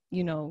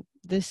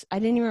this, I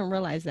didn't even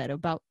realize that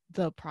about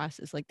the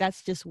process. Like,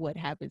 that's just what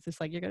happens. It's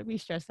like, you're going to be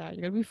stressed out,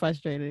 you're going to be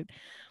frustrated,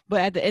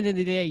 but at the end of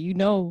the day,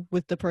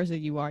 with the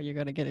person you are, you're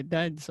going to get it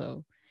done.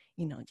 So,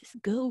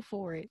 just go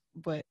for it.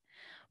 But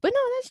no,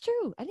 that's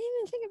true. I didn't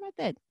even think about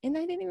that, and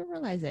I didn't even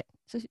realize that.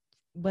 So,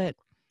 but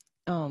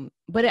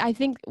but I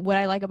think what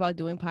I like about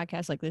doing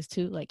podcasts like this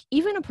too, like,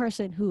 even a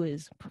person who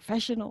is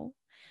professional,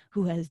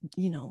 who has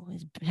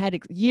had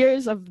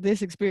years of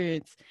this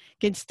experience,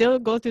 can still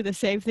go through the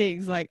same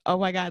things. Like, oh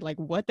my God, like,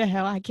 what the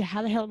hell?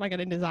 How the hell am I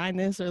gonna design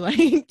this? Or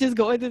like, just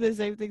going through the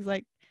same things,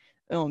 like,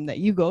 that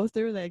you go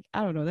through. Like,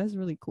 I don't know, that's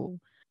really cool.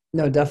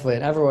 No, definitely.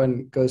 And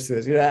everyone goes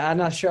through this. I'm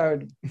not sure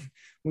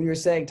when you were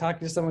saying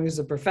talking to someone who's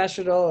a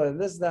professional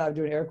and this, that, I'm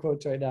doing air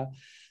quotes right now.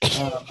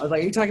 I was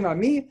like, are you talking about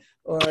me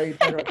or are you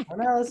talking about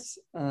someone else?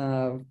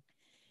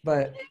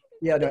 But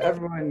yeah, no,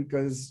 everyone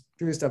goes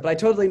through stuff. But I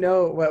totally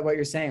know what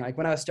you're saying. Like,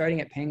 when I was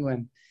starting at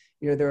Penguin,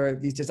 there were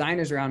these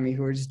designers around me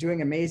who were just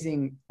doing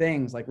amazing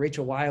things, like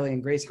Rachel Wiley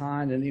and Grace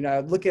Hahn. And,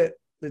 I'd look at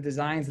the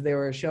designs that they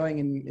were showing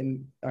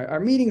in our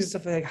meetings and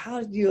stuff, like, how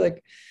did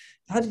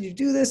you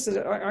do this?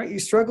 Aren't you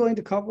struggling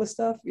to come up with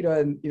stuff?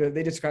 And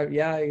they describe,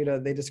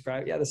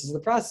 this is the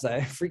process.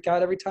 I freak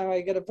out every time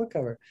I get a book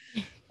cover.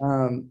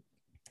 And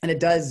it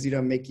does,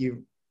 make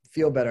you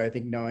feel better, I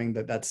think, knowing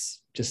that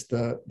that's just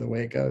the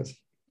way it goes.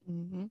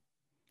 Mm-hmm.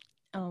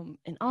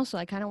 And also,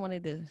 I kind of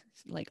wanted to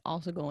like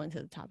also go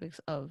into the topics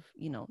of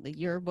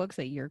your books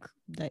that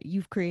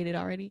you've created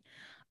already.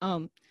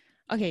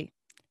 Okay,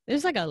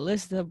 there's like a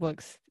list of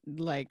books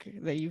like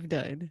that you've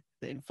done: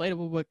 the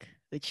inflatable book,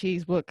 the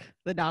cheese book,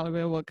 the dollar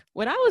bill book.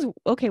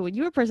 When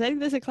you were presenting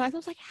this in class, I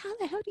was like, how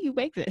the hell do you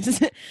make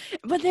this?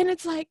 But then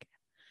it's like,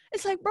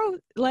 bro,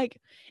 like,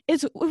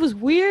 it was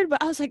weird,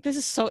 but I was like, this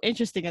is so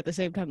interesting at the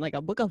same time, like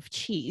a book of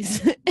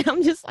cheese. And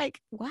I'm just like,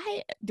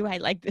 why do I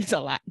like this a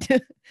lot?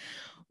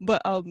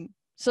 But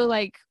so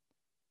like,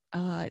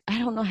 I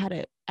don't know how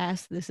to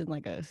ask this in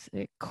like a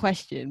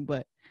question,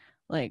 but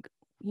like,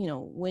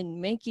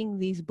 when making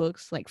these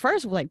books, like,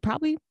 first, like,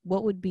 probably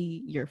what would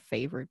be your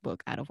favorite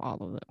book out of all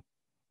of them?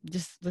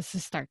 Let's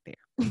just start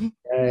there.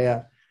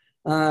 Yeah.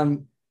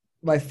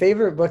 My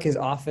favorite book is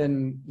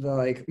often the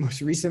like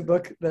most recent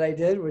book that I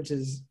did, which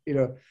is,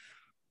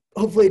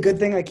 hopefully a good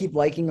thing. I keep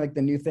liking like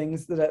the new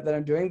things that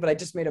I'm doing, but I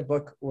just made a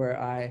book where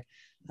I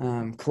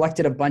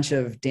collected a bunch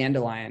of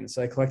dandelions.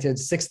 So I collected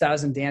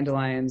 6,000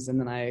 dandelions, and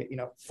then I,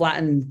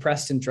 flattened,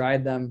 pressed, and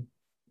dried them,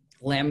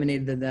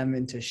 laminated them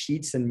into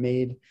sheets, and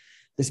made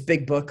this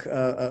big book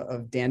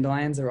of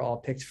dandelions that were all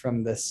picked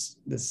from this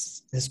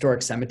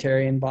historic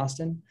cemetery in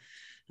Boston.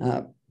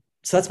 So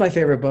that's my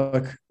favorite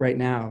book right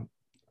now.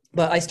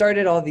 But I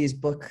started all these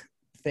book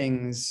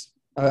things.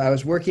 I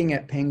was working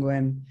at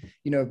Penguin,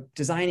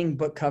 designing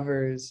book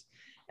covers,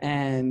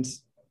 and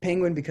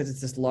Penguin, because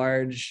it's this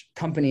large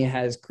company,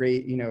 has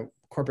great,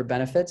 corporate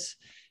benefits.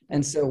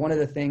 And so one of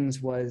the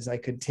things was I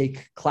could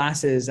take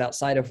classes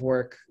outside of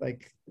work,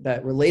 like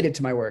that related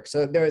to my work.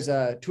 So there was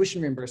a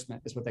tuition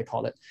reimbursement is what they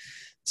called it.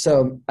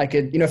 So I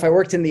could, if I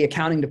worked in the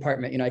accounting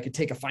department, I could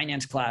take a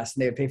finance class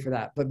and they would pay for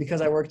that. But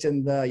because I worked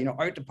in the,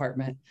 art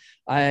department,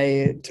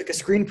 I took a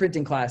screen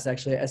printing class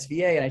actually at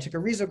SVA, and I took a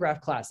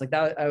risograph class. Like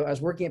that, I was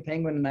working at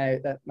Penguin,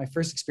 and my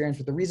first experience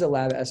with the Riso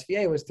lab at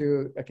SVA was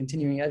through a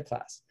continuing ed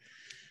class.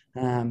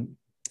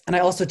 And I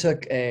also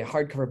took a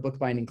hardcover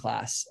bookbinding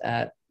class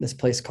at this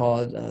place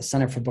called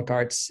Center for Book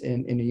Arts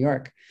in New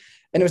York.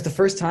 And it was the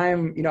first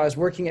time, I was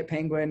working at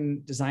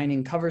Penguin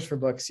designing covers for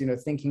books,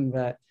 thinking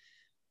that,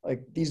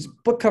 like, these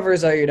book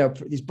covers are,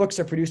 these books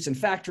are produced in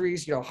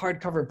factories, a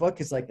hardcover book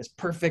is like this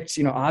perfect,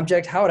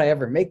 object. How would I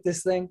ever make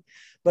this thing?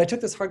 But I took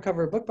this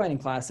hardcover bookbinding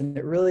class, and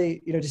it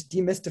really, just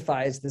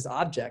demystifies this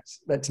object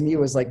that to me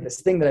was like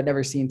this thing that I'd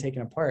never seen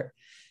taken apart.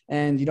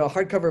 And, a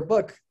hardcover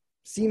book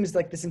seems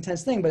like this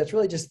intense thing, but it's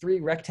really just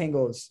 3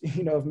 rectangles,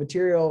 of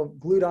material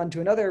glued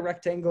onto another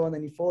rectangle, and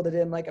then you fold it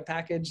in like a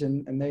package,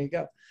 and there you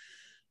go.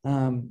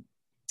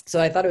 So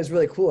I thought it was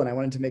really cool, and I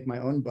wanted to make my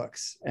own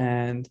books.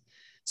 And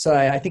so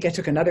I think I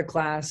took another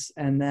class,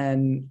 and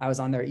then I was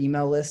on their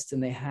email list,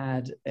 and they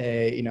had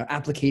a,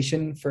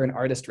 application for an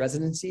artist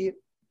residency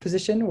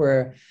position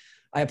where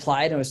I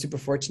applied and was super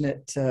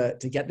fortunate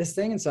to get this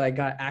thing. And so I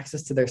got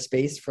access to their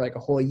space for like a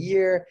whole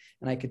year,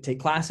 and I could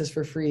take classes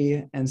for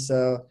free. And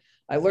so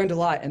I learned a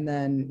lot, and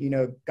then,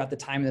 got the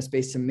time and the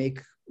space to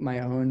make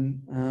my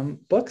own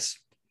books.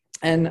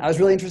 And I was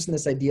really interested in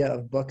this idea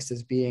of books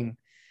as being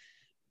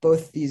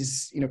both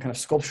these, kind of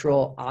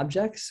sculptural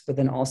objects, but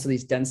then also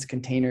these dense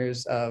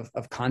containers of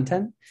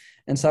content.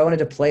 And so I wanted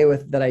to play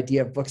with that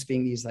idea of books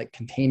being these like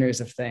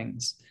containers of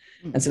things.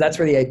 Mm-hmm. And so that's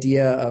where the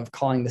idea of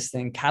calling this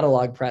thing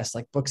catalog press,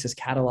 like books as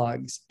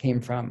catalogs, came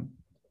from.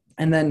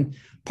 And then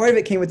part of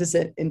it came with this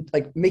in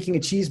like making a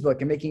cheese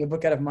book and making a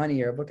book out of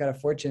money or a book out of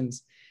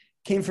fortunes,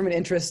 came from an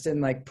interest in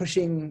like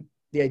pushing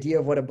the idea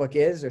of what a book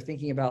is, or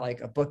thinking about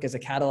like a book as a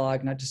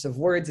catalog, not just of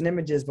words and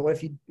images, but what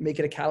if you make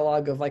it a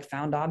catalog of like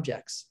found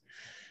objects?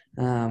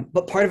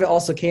 But part of it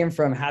also came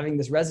from having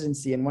this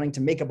residency and wanting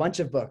to make a bunch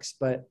of books,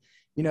 but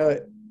you know,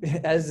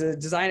 as a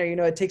designer, you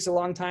know, it takes a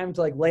long time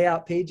to like lay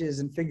out pages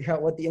and figure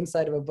out what the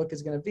inside of a book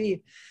is going to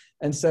be.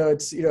 And so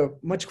it's, you know,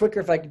 much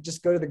quicker if I could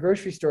just go to the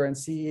grocery store and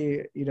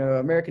see, you know,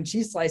 American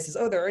cheese slices.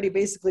 Oh, they're already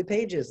basically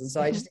pages. And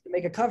so I just need to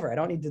make a cover. I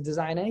don't need to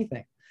design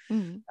anything.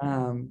 Mhm.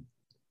 Um,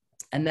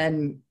 and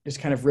then just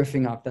kind of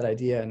riffing off that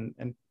idea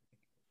and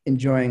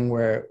enjoying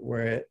where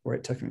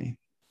it took me.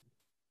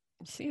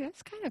 See,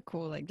 that's kind of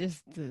cool. Like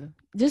just to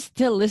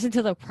listen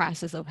to the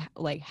process of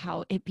like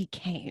how it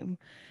became.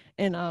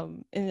 And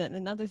then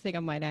another thing I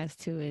might ask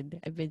too, and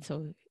I've been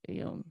so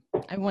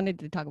I wanted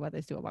to talk about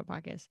this too on my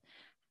podcast.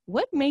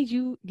 What made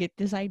you get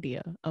this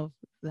idea of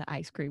the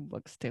ice cream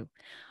books too?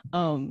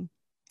 Um,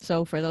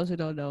 so for those who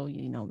don't know,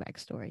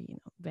 backstory,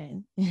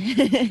 Ben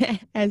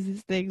has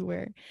this thing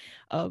where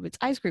it's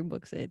ice cream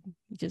books and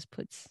he just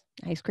puts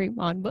ice cream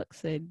on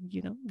books and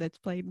that's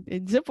plain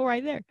and simple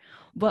right there.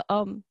 But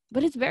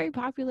it's very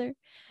popular.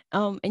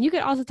 And you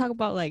could also talk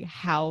about like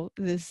how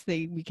this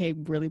thing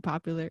became really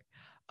popular.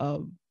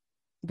 Um,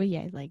 but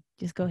yeah, like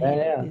just go Yeah, ahead,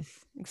 yeah,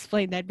 just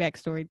explain that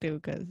backstory too,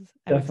 because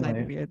I'm excited to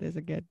definitely. hear this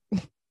again.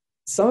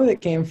 Some of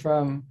it came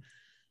from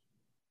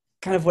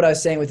kind of what I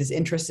was saying with his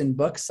interest in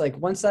books. Like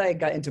once I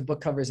got into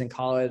book covers in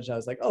college, I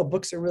was like, oh,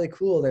 books are really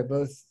cool. They're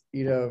both,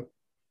 you know,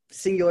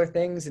 singular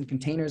things and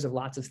containers of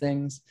lots of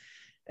things.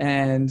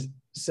 And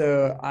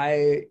so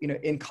I, you know,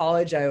 in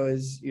college, I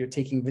was, you know,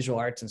 taking visual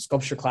arts and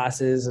sculpture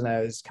classes, and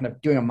I was kind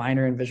of doing a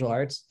minor in visual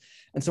arts.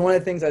 And so one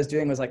of the things I was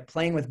doing was like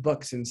playing with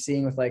books and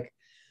seeing with like,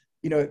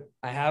 you know,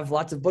 I have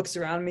lots of books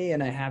around me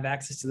and I have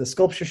access to the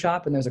sculpture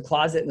shop, and there's a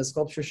closet in the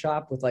sculpture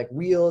shop with like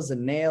wheels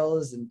and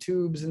nails and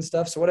tubes and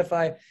stuff. So what if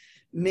I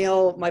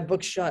nail my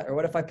books shut, or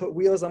what if I put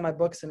wheels on my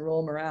books and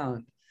roll them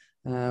around?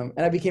 And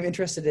I became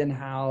interested in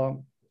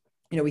how,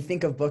 you know, we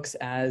think of books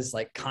as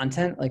like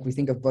content, like we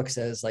think of books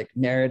as like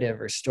narrative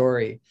or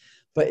story.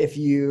 But if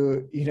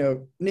you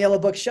know, nail a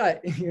book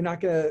shut, you're not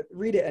going to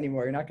read it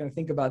anymore. You're not going to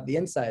think about the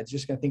insides. You're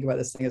just going to think about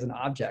this thing as an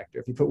object. Or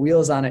if you put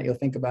wheels on it, you'll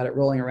think about it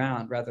rolling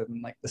around rather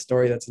than like the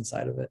story that's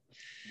inside of it.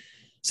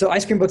 So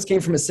ice cream books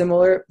came from a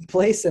similar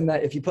place in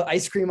that if you put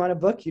ice cream on a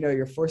book, you know,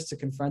 you're forced to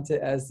confront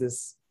it as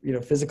this, you know,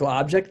 physical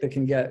object that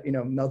can get, you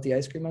know, melty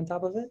ice cream on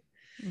top of it.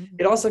 Mhm.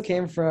 It also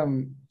came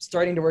from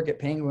starting to work at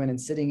Penguin and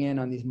sitting in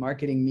on these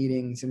marketing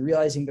meetings and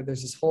realizing that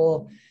there's this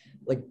whole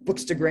like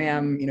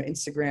bookstagram, you know,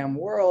 Instagram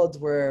world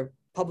where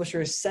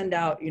publishers send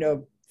out, you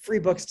know, free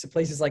books to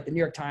places like the New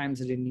York Times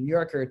and the New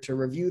Yorker to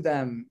review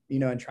them, you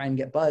know, and try and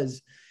get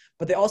buzz.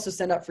 But they also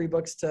send out free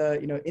books to,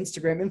 you know,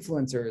 Instagram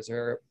influencers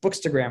or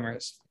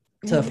bookstagrammers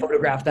to Mhm.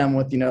 photograph them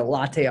with, you know,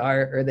 latte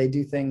art, or they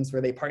do things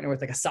where they partner with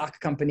like a sock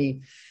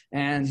company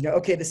and, you know,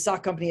 okay, the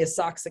sock company has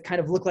socks that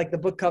kind of look like the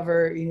book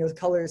cover, you know,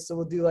 colors. So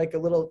we'll do like a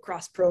little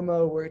cross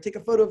promo where take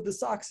a photo of the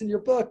socks in your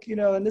book, you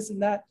know, and this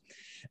and that.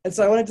 And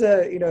so I wanted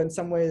to, you know, in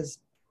some ways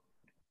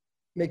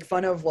make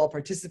fun of while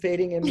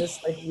participating in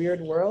this like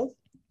weird world.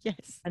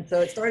 Yes. And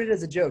so it started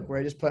as a joke where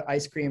I just put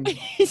ice cream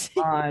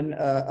on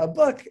a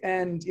book.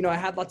 And, you know, I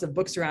had lots of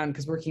books around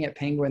because working at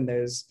Penguin,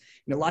 there's,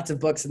 you know, lots of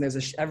books, and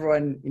there's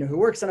everyone, you know, who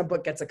works on a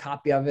book gets a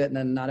copy of it, and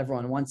then not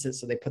everyone wants it.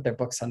 So they put their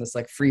books on this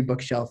like free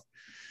bookshelf.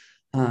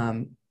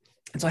 And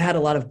so I had a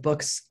lot of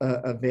books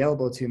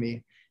available to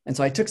me. And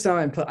so I took some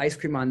and put ice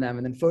cream on them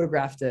and then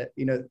photographed it,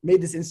 you know,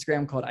 made this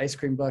Instagram called Ice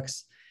Cream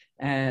Books,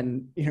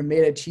 and, you know,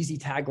 made a cheesy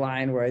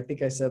tagline where I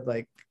think I said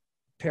like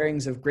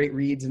pairings of great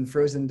reads and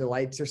frozen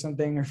delights or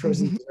something, or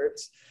frozen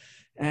desserts.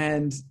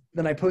 And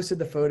then I posted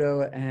the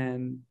photo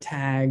and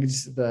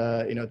tagged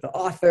the, you know, the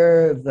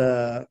author,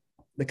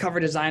 the cover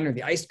designer,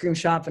 the ice cream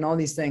shop, and all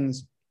these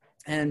things,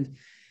 and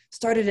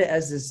started it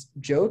as this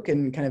joke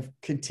and kind of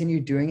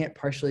continued doing it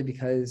partially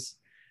because,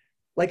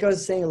 like I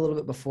was saying a little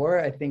bit before,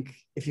 I think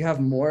if you have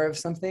more of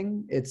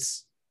something,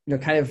 it's, you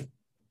know, kind of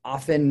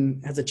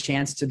often has a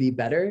chance to be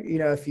better. You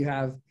know, if you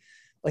have,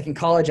 like in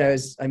college,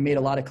 I made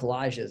a lot of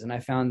collages, and I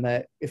found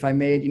that if I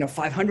made, you know,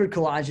 500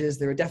 collages,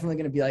 there were definitely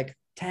going to be like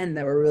 10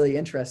 that were really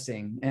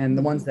interesting. And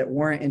the ones that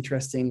weren't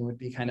interesting would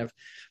be kind of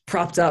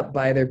propped up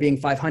by there being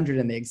 500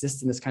 and they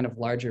exist in this kind of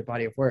larger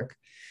body of work.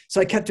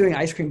 So I kept doing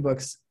ice cream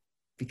books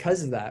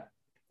because of that.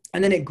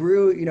 And then it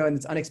grew, you know, in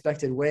this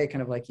unexpected way,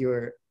 kind of like you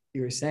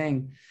were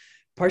saying,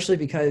 partially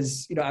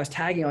because, you know, I was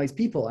tagging all these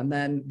people, and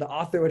then the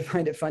author would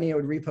find it funny and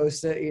would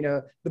repost it, you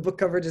know, the book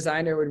cover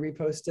designer would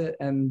repost it,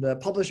 and the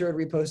publisher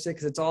would repost it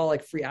because it's all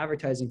like free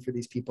advertising for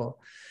these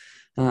people.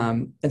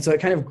 And so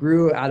it kind of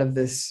grew out of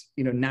this,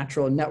 you know,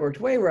 natural networked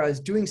way where I was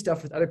doing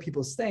stuff with other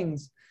people's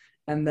things,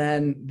 and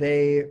then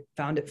they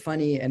found it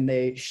funny and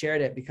they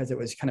shared it because it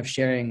was kind of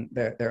sharing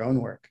their own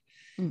work.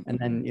 And Mm.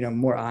 then, you know,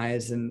 more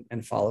eyes and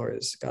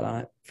followers got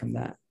on it from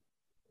that.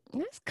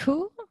 That's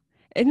cool.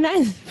 And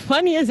that's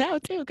funny as hell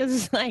too, because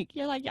it's like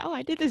you're like, oh,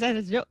 I did this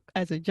as a joke.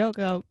 As a joke,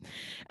 I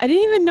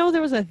didn't even know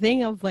there was a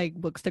thing of like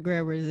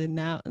bookstagrammers, and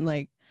now, and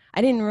like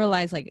I didn't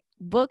realize like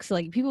books.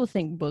 Like people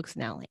think books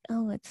now, like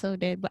oh, it's so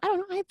dead. But I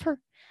don't know.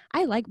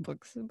 I like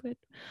books,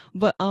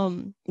 but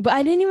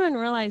I didn't even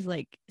realize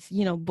like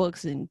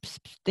books and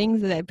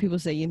things that people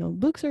say.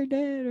 Books are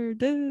dead or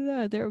da, da,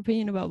 da, their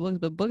opinion about books,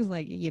 but books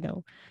like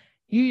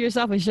you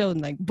yourself have shown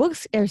like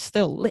books are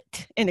still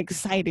lit and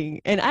exciting.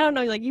 And I don't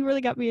know, like you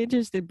really got me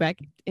interested back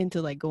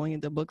into like going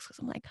into books because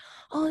I'm like,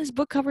 oh, this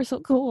book cover's so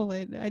cool.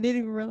 And I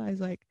didn't even realize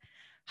like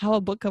how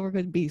a book cover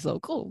could be so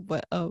cool.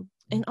 But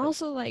and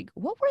also like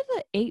what were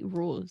the 8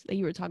 rules that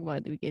you were talking about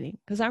at the beginning?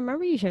 Because I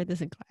remember you shared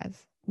this in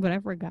class, but I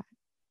forgot.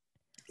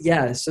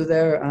 Yeah,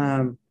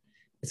 so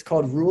it's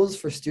called Rules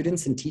for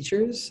Students and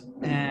Teachers.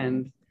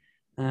 And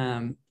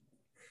um,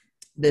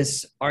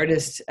 this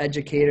artist,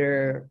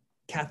 educator,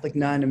 Catholic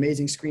nun,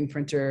 amazing screen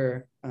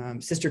printer,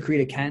 Sister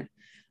Karita Kent,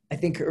 I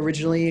think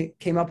originally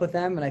came up with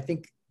them. And I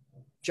think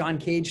John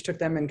Cage took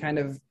them and kind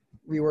of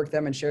reworked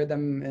them and shared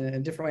them in a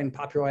different way and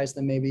popularized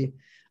them maybe.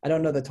 I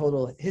don't know the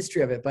total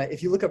history of it, but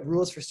if you look up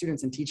rules for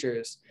students and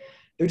teachers,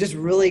 they're just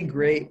really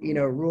great,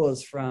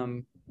 rules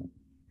from,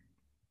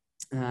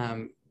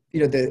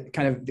 the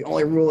kind of the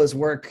only rule is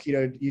work,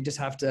 you just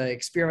have to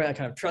experiment,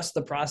 kind of trust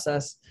the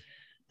process.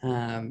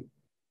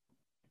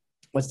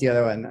 What's the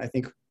other one? I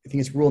think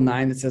it's rule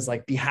 9 that says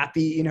like, be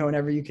happy,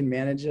 whenever you can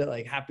manage it.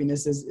 Like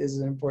happiness is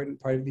an important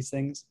part of these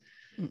things.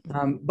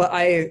 But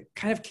I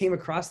kind of came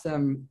across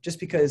them just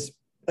because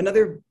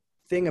another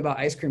thing about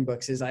ice cream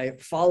books is I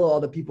follow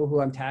all the people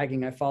who I'm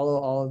tagging. I follow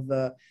all of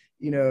the,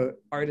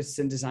 artists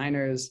and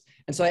designers.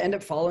 And so I end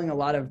up following a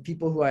lot of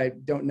people who I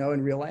don't know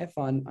in real life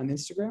on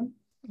Instagram.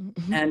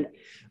 And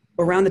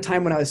around the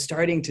time when I was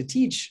starting to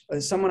teach,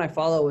 someone I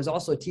follow was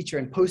also a teacher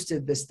and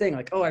posted this thing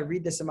like, oh, I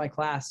read this in my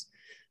class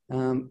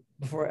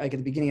before, like at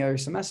the beginning of every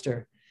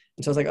semester.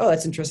 And so I was like, oh,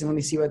 that's interesting. Let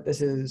me see what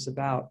this is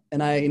about.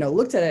 And I,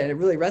 looked at it and it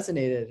really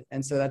resonated.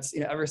 And so that's,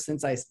 ever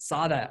since I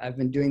saw that, I've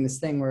been doing this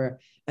thing where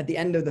at the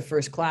end of the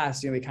first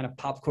class, we kind of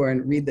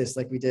popcorn read this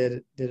like we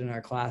did in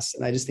our class.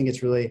 And I just think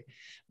it's really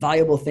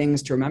valuable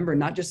things to remember,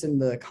 not just in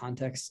the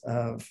context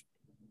of,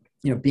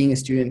 being a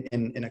student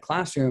in a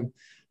classroom,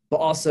 but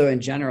also in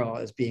general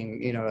as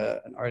being,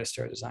 an artist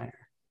or a designer.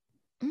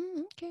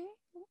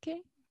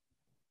 Okay.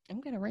 I'm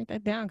gonna write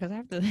that down because I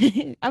have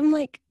to. I'm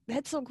like,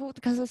 that's so cool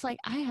because it's like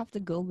I have to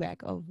go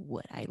back of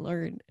what I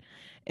learned,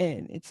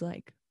 and it's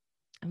like,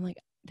 I'm like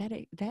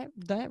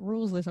that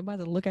rules list. I'm about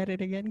to look at it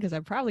again because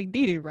I probably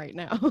need it right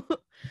now.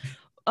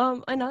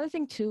 Another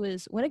thing too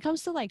is when it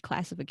comes to like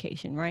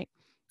classification, right?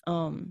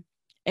 Um,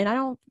 and I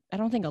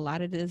don't think a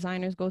lot of the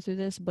designers go through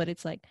this, but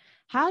it's like,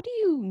 how do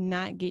you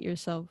not get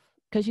yourself?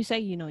 Because you say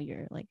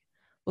you're like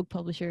book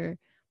publisher,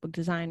 book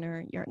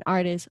designer, you're an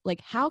artist. Like,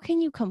 how can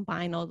you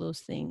combine all those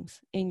things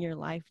in your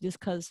life? Just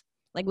because,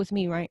 like with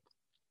me, right?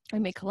 I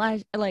make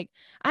collage. Like,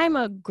 I'm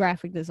a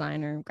graphic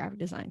designer, graphic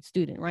design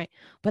student, right?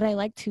 But I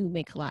like to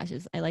make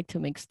collages. I like to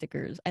make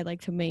stickers. I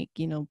like to make,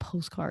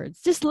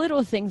 postcards, just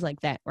little things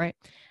like that, right?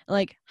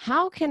 Like,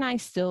 how can I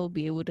still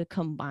be able to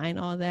combine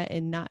all that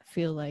and not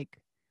feel like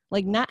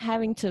not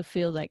having to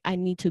feel like I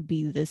need to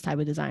be this type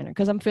of designer?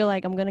 Because I feel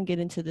like I'm going to get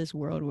into this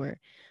world where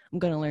I'm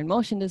going to learn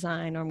motion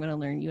design or I'm going to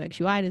learn UX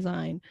UI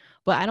design,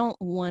 but I don't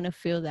want to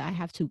feel that I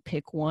have to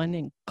pick one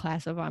and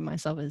classify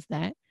myself as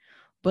that.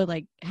 But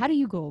like, how do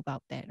you go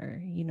about that, or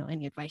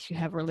any advice you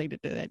have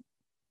related to that?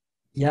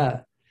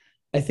 Yeah.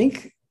 I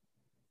think,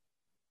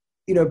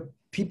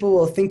 people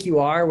will think you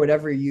are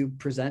whatever you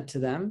present to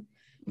them.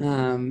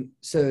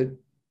 So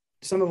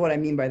some of what I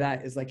mean by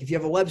that is like, if you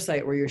have a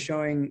website where you're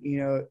showing,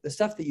 the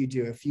stuff that you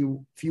do, if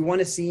you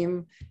want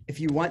if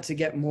you want to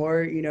get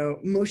more,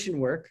 motion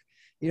work,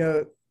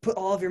 put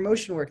all of your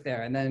motion work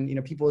there. And then,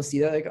 people will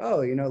see that like,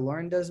 oh,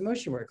 Lauren does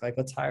motion work. Like,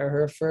 let's hire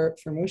her for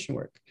motion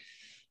work.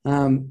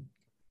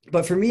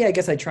 But for me, I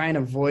guess I try and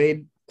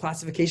avoid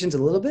classifications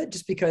a little bit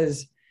just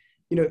because,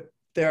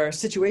 there are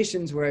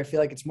situations where I feel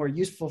like it's more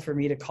useful for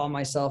me to call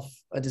myself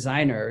a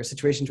designer, or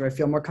situations where I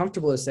feel more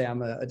comfortable to say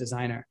I'm a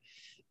designer.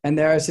 And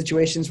there are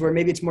situations where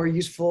maybe it's more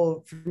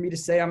useful for me to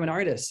say I'm an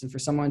artist and for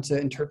someone to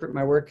interpret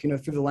my work, through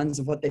the lens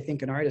of what they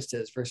think an artist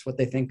is versus what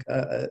they think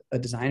a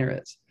designer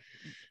is.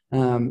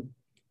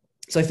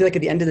 So I feel like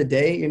at the end of the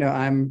day,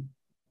 I'm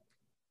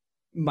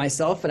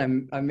myself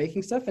and I'm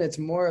making stuff, and it's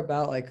more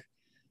about like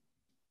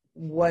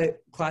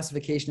what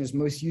classification is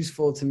most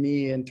useful to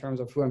me in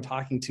terms of who I'm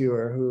talking to,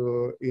 or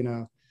who,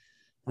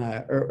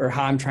 or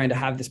how I'm trying to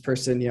have this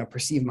person,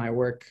 perceive my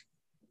work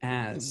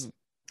as.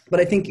 But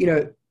I think,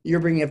 you're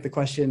bringing up the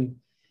question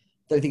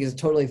that I think is a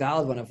totally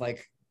valid one of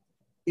like,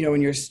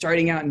 when you're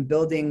starting out and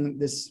building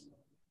this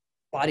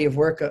body of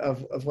work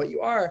of what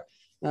you are,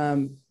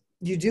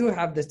 you do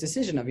have this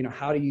decision of,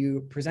 how do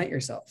you present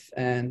yourself?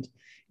 And,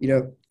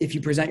 if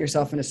you present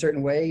yourself in a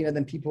certain way,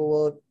 then people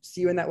will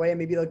see you in that way, and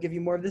maybe they'll give you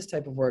more of this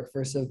type of work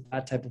versus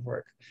that type of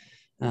work.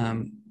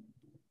 So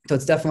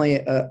it's definitely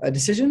a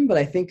decision, but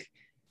I think,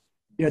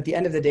 at the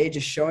end of the day,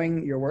 just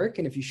showing your work,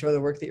 and if you show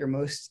the work that you're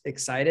most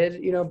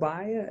excited,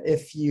 by,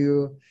 if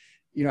you,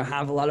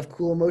 have a lot of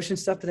cool emotion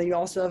stuff, but then you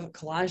also have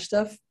collage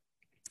stuff,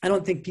 I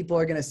don't think people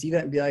are going to see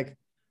that and be like,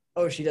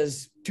 oh, she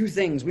does 2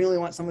 things. We only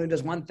want someone who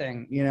does 1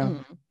 thing,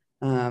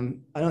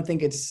 I don't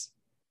think it's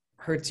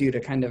hurts you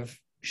to kind of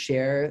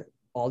share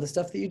all the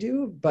stuff that you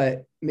do,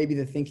 but maybe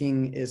the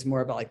thinking is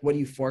more about like, what do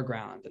you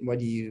foreground and what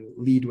do you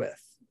lead with?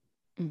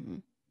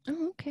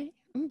 Oh, okay.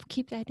 I'm gonna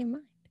keep that in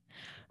mind.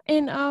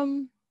 And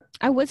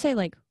I would say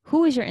like,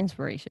 who is your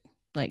inspiration?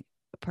 Like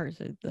a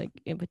person, like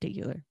in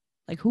particular,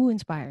 like who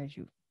inspires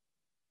you?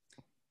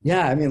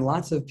 Yeah, I mean,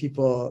 lots of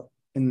people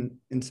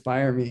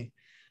inspire me.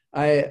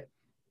 I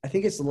I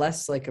think it's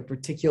less like a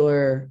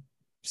particular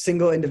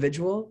single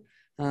individual,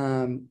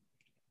 um,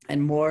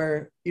 and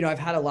more, I've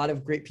had a lot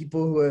of great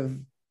people who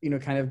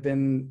have, kind of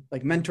been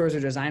like mentors or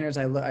designers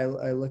I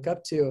look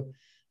up to.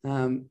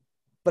 Um,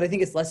 but I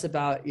think it's less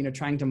about,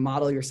 trying to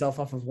model yourself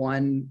off of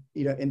one,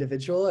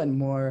 individual, and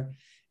more,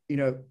 you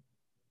know,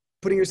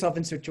 putting yourself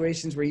in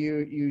situations where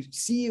you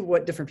see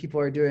what different people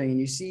are doing, and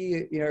you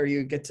see, or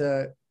you get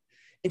to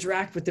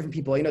interact with different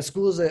people.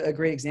 School is a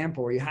great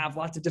example where you have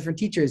lots of different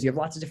teachers, you have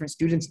lots of different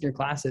students in your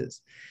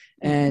classes,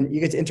 Mm-hmm. and you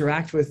get to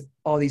interact with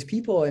all these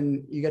people,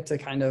 and you get to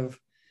kind of,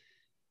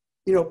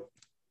 you know,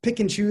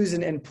 pick and choose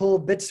and pull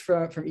bits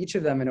from each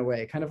of them in a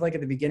way. Kind of like at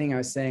the beginning, I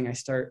was saying, I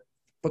start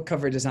book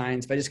cover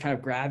designs by just kind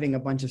of grabbing a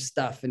bunch of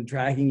stuff and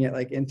dragging it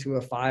like into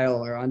a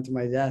file or onto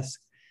my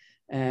desk,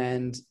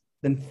 and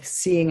then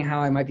seeing how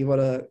I might be able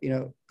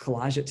to,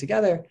 collage it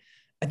together.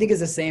 I think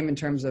is the same in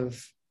terms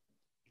of,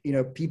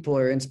 people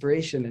or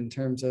inspiration, in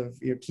terms of,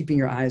 keeping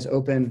your eyes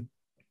open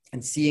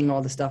and seeing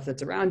all the stuff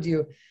that's around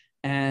you,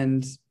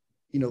 and,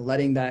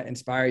 letting that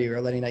inspire you, or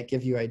letting that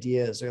give you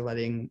ideas, or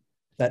letting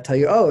that tell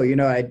you, oh,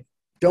 I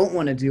don't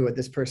want to do what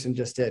this person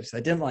just did. So I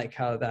didn't like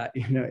how that,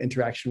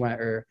 interaction went,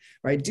 or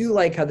I do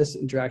like how this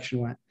interaction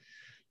went.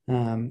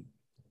 Um,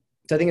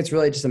 so I think it's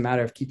really just a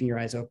matter of keeping your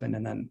eyes open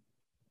and then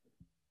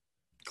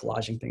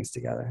collaging things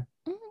together.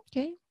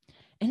 Okay.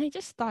 And I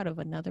just thought of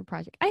another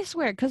project. I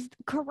swear, because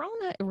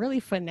Corona really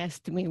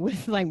finessed me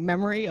with like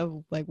memory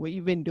of like what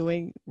you've been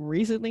doing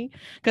recently.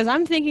 Because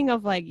I'm thinking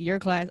of like your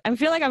class. I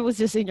feel like I was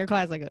just in your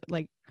class.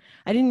 Like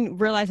I didn't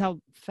realize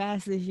how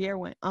fast this year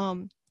went.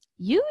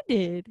 You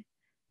did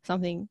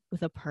something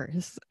with a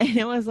purse, and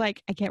it was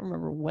like I can't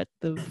remember what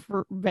the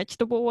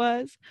vegetable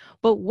was,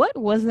 but what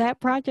was that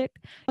project?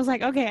 I was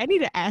like, okay, I need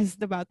to ask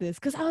about this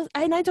because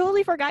I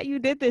totally forgot you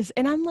did this,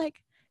 and I'm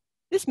like,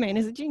 this man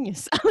is a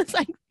genius. I was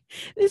like,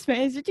 this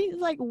man is a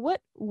genius. Like,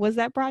 what was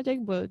that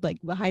project? But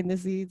like behind the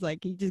scenes,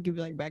 like, can you just give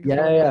me like Yeah, backstory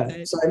about yeah.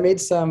 that? So I made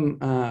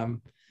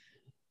some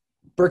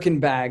Birkin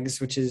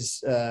bags, which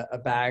is a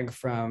bag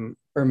from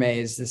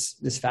Hermes,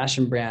 this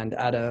fashion brand,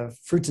 out of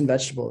fruits and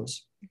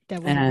vegetables.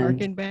 That was a And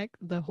Birkin bag.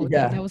 The whole thing.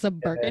 yeah, That was a yeah,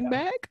 Birkin yeah.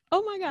 bag.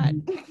 Oh my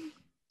Mhm. god.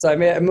 So I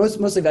made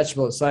mostly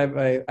vegetables.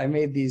 So I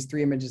made these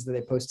three images that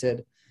they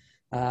posted: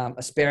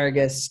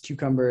 asparagus,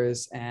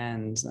 cucumbers,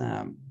 and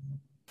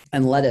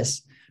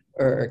lettuce,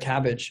 or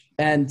cabbage.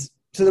 And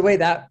so the way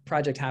that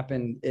project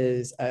happened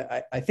is,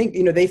 I think,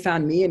 they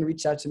found me and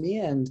reached out to me,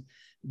 and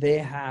they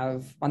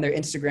have on their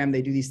Instagram,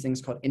 they do these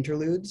things called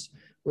interludes,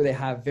 where they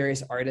have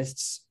various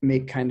artists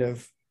make kind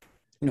of,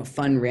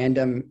 fun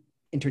random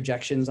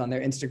interjections on their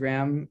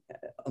Instagram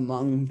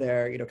among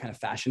their, kind of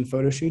fashion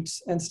photo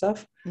shoots and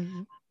stuff.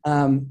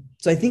 Mhm.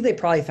 So I think they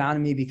probably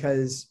found me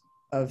because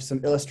of some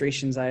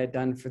illustrations I had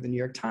done for the New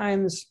York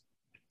Times,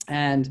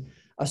 and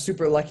I was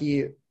super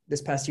lucky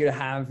this past year to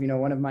have,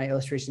 one of my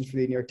illustrations for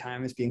the New York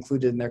Times be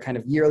included in their kind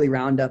of yearly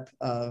roundup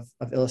of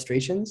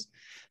illustrations.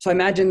 So I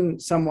imagine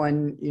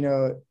someone,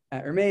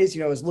 at Hermes,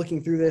 was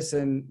looking through this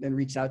and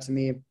reached out to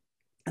me.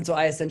 And so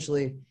I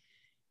essentially,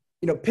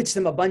 pitched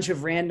them a bunch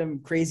of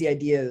random crazy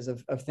ideas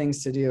of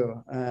things to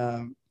do,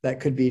 that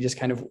could be just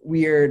kind of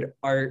weird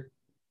art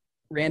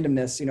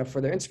randomness,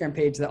 for their Instagram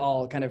page, that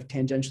all kind of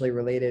tangentially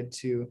related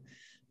to,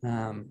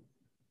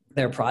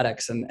 their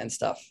products and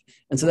stuff.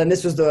 And so then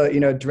this was the,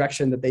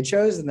 direction that they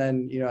chose. And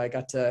then, I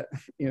got to,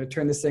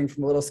 turn this thing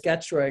from a little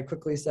sketch where I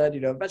quickly said,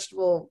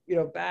 vegetable,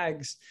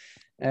 bags.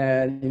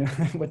 And,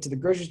 I went to the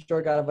grocery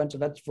store, got a bunch of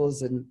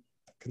vegetables, and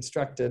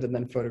constructed and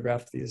then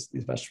photographed these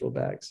vegetable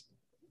bags.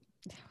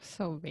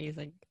 So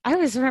amazing. I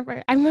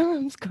remember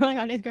I'm scrolling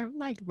on Instagram. I'm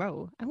like,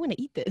 bro, I want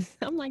to eat this.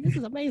 I'm like, this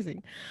is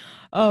amazing.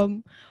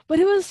 Um, but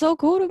it was so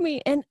cool to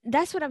me. And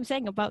that's what I'm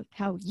saying about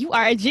how you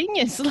are a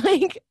genius.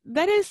 Like,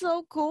 that is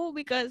so cool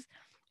because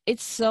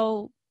it's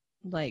so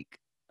like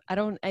I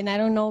don't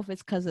know if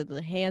it's because of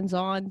the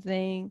hands-on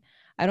thing.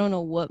 I don't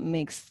know what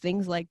makes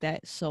things like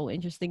that so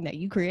interesting that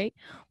you create,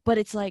 but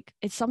it's like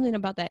it's something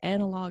about that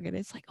analog, and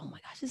it's like, oh my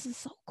gosh, this is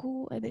so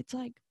cool. And it's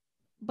like,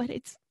 but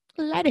it's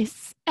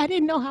lettuce. I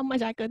didn't know how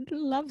much I could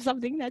love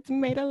something that's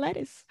made of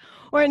lettuce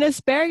or an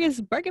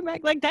asparagus Birkenback.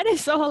 Like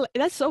that's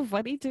so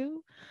funny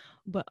too.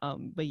 But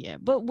yeah.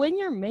 But when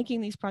you're making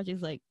these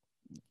projects, like,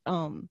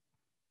 um,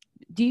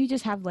 do you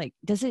just have like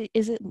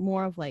is it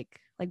more of like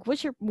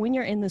what's your when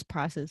you're in this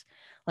process,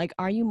 like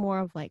are you more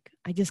of like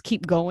I just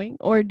keep going,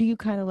 or do you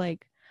kind of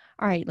like,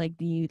 all right, like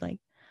do you like,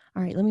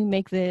 all right, let me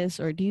make this,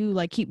 or do you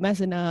like keep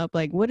messing up?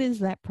 Like what is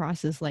that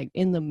process like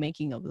in the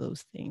making of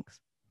those things?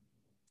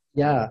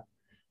 Yeah.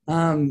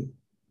 Um,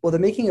 well, the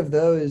making of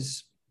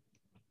those,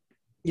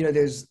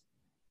 there's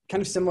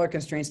kind of similar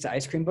constraints to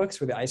ice cream books,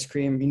 where the ice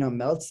cream,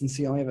 melts, and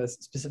so you only have a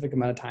specific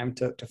amount of time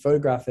to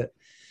photograph it.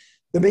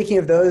 The making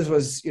of those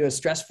was,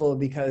 stressful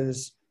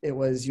because it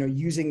was,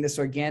 using this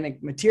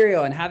organic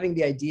material and having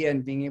the idea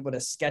and being able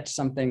to sketch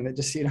something that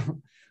just,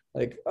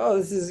 like, oh,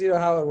 this is,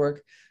 how it would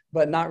work.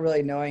 but not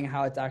really knowing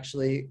how it's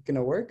actually going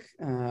to work.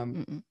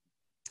 Mm-mm.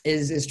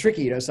 Is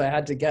tricky, so I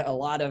had to get a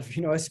lot of,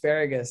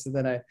 asparagus, and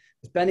then I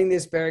was bending the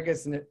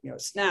asparagus and it,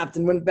 snapped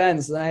and wouldn't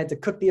bend. So then I had to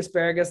cook the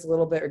asparagus a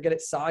little bit or get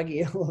it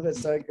soggy a little bit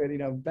so it could,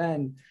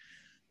 bend.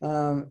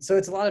 So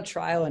it's a lot of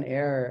trial and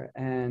error,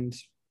 and,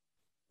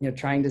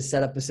 trying to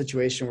set up a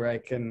situation where I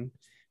can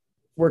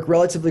work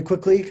relatively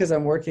quickly because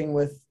I'm working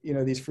with,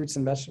 these fruits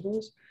and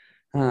vegetables.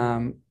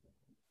 But,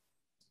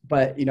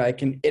 I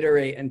can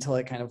iterate until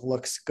it kind of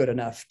looks good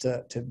enough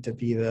to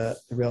be the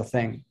real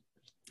thing.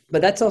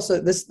 But that's also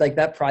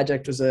that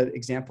project was an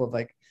example of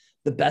like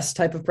the best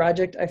type of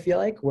project, I feel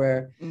like,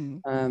 where,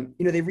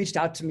 they reached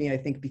out to me, I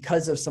think,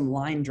 because of some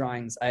line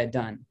drawings I had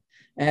done.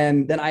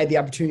 And then I had the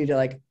opportunity to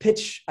like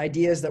pitch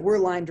ideas that were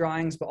line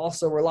drawings, but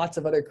also were lots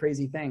of other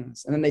crazy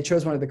things. And then they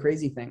chose one of the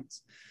crazy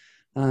things.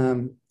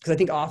 Because I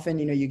think often,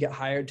 you get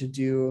hired to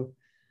do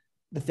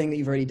the thing that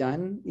you've already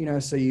done,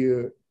 so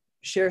you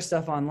share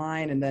stuff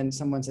online and then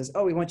someone says,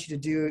 oh, we want you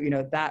to do,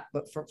 that,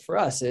 but for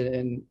us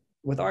and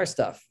with our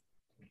stuff.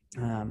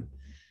 And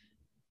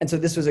so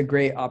this was a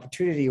great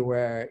opportunity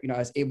where, I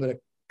was able to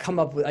come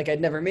up with, like,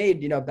 I'd never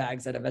made,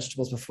 bags out of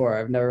vegetables before.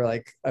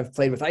 I've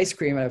played with ice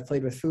cream and I've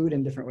played with food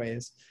in different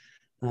ways.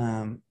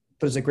 But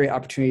it was a great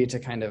opportunity to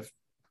kind of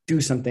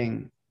do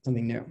something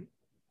new.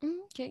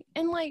 Okay.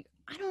 And like,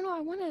 I don't know,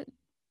 I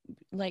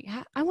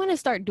want to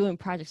start doing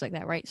projects like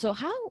that, right? So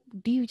how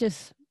do you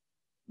just,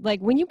 like,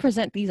 when you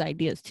present these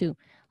ideas too,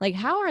 like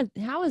how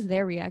is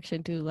their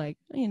reaction to, like,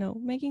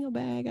 making a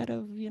bag out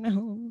of,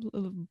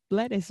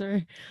 lettuce,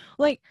 or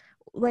like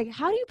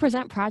how do you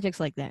present projects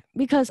like that?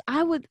 Because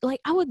I would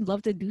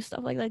love to do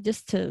stuff like that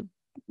just to,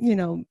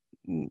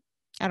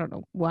 I don't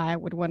know why I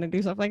would want to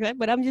do stuff like that,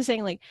 but I'm just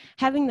saying, like,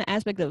 having the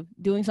aspect of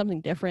doing something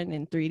different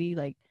in 3D,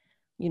 like,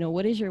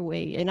 what is your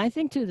way? And I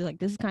think too, like,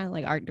 this is kind of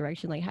like art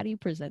direction. Like, how do you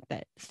present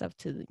that stuff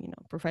to the,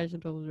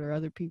 professionals or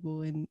other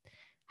people, and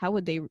how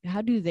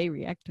do they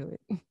react to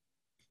it?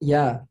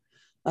 Yeah.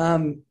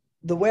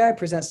 The way I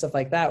present stuff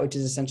like that, which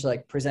is essentially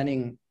like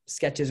presenting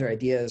sketches or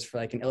ideas for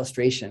like an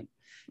illustration,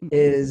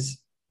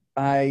 is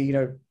I,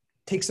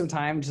 take some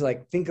time to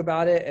like think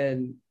about it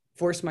and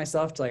force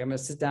myself to, like, I'm going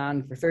to sit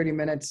down for 30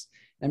 minutes.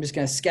 And I'm just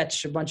going to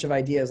sketch a bunch of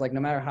ideas, like no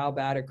matter how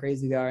bad or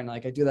crazy they are. And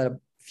like, I do that a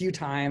few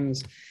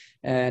times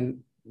and,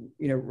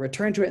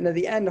 return to it. And at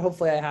the end,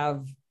 hopefully I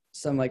have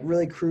some like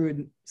really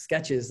crude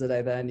sketches that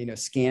I then,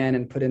 scan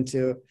and put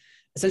into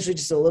essentially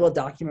just a little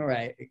document where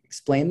I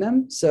explain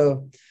them.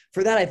 So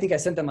for that, I think I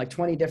sent them like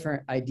 20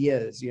 different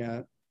ideas,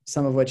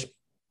 some of which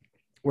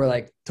were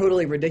like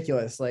totally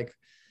ridiculous, like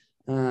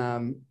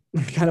kind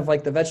of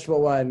like the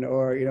vegetable one,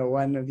 or,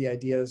 one of the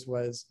ideas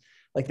was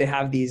like, they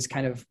have these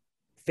kind of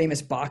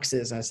famous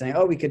boxes. And I was saying,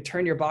 oh, we could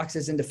turn your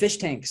boxes into fish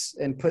tanks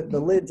and put the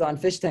lids on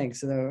fish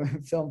tanks and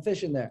then film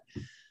fish in there.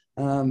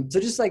 So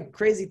just like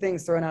crazy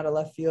things thrown out of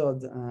left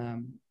field.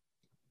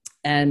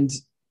 And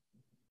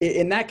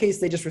in that case,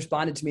 they just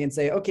responded to me and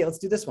say, okay, let's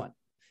do this one.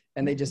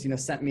 And they just,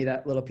 sent me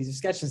that little piece of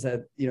sketch and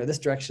said, this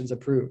direction's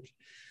approved.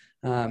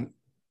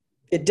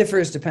 It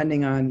differs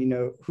depending on,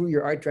 who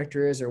your art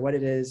director is or what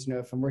it is.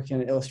 If I'm working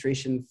on an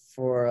illustration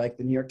for like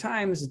the New York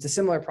Times, it's a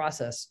similar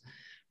process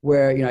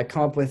where, I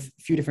come up with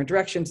a few different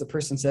directions. The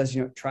person says,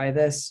 try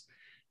this.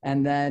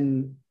 And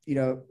then,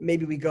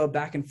 maybe we go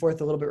back and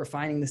forth a little bit,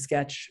 refining the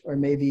sketch, or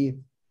maybe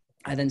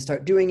I then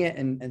start doing it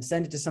and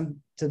send it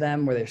to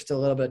them where there's still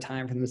a little bit of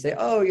time for them to say,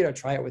 oh,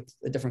 try it with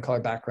a different color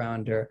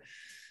background. Or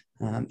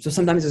so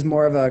sometimes it's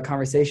more of a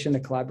conversation,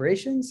 a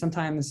collaboration.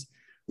 Sometimes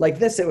like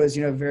this, it was,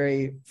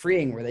 very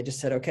freeing where they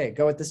just said, okay,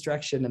 go with this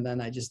direction. And then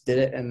I just did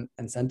it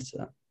and sent it to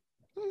them.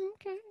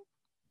 Okay.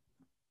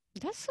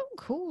 That's so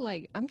cool.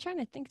 Like, I'm trying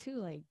to think too,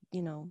 like,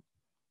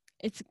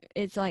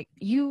 it's like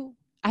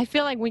I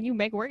feel like when you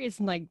make work, it's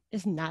like,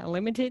 it's not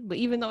limited, but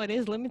even though it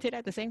is limited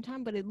at the same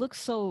time, but it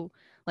looks so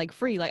like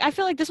free. Like, I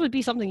feel like this would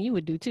be something you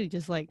would do too.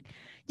 Just make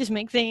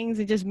things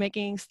and just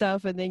making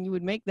stuff. And then you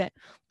would make that.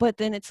 But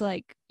then it's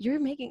like, you're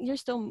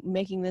still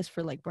making this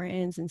for like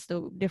brands and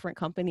still different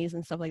companies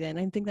and stuff like that. And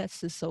I think that's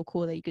just so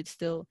cool that you could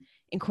still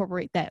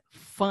incorporate that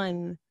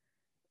fun,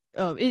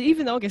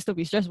 even though it can still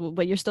be stressful,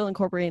 but you're still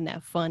incorporating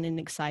that fun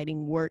and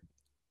exciting work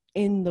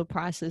in the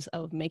process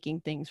of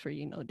making things for,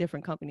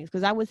 different companies.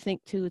 Because I would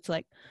think too, it's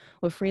like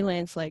with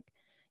freelance, like,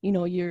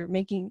 you're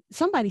making,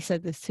 somebody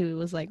said this too, it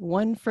was like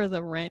one for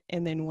the rent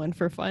and then one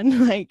for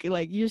fun.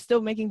 like you're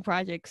still making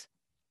projects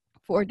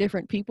for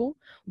different people,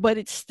 but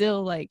it's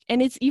still like,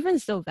 and it's even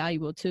still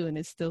valuable too, and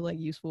it's still like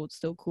useful, it's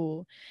still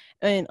cool,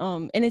 and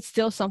it's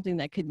still something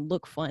that could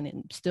look fun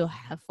and still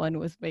have fun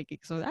with making.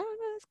 So I don't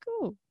know, that's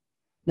cool.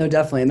 No,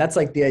 definitely. And that's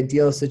like the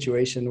ideal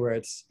situation where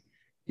it's,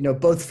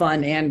 both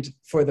fun and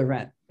for the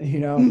rent,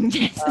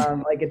 Yes.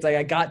 like, it's like,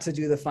 I got to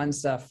do the fun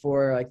stuff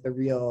for like the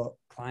real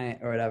client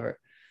or whatever.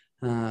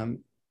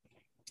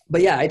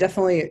 But yeah, I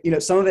definitely,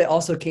 some of it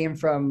also came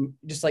from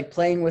just like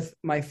playing with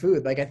my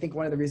food. Like, I think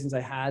one of the reasons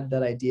I had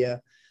that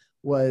idea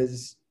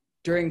was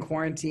during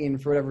quarantine,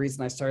 for whatever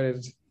reason, I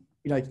started,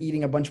 like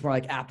eating a bunch more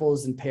like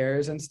apples and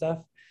pears and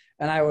stuff.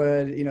 and I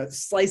would,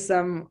 slice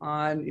them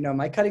on,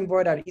 my cutting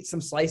board. I'd eat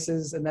some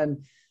slices, and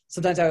then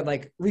sometimes I would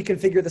like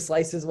reconfigure the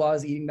slices while I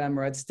was eating them,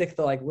 or I'd stick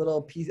the like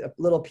little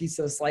piece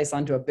of slice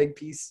onto a big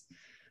piece.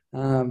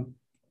 Um,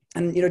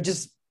 and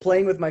just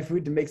playing with my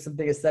food to make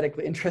something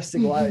aesthetically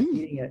interesting while I was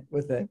eating it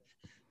with it.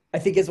 I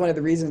think it's one of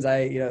the reasons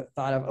I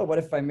thought of, oh, what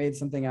if I made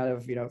something out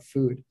of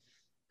food.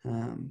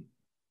 Um,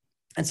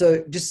 and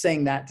so just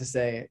saying that to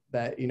say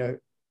that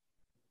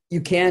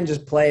you can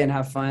just play and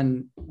have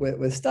fun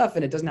with stuff,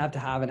 and it doesn't have to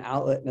have an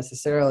outlet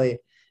necessarily.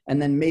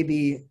 And then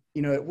maybe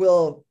you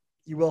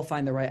will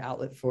find the right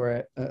outlet for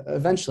it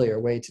eventually, or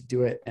way to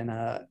do it in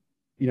a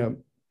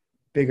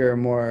bigger,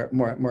 more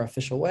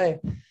official way.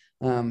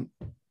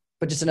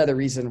 But just another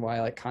reason why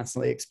like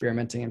constantly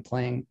experimenting and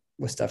playing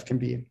with stuff can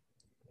be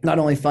not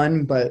only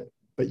fun but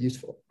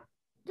useful.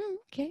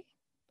 Okay.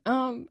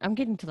 I'm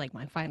getting to like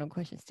my final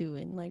questions too,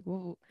 and like,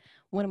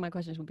 one of my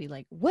questions would be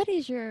like, what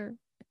is your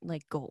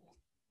like goal?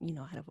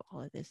 Out of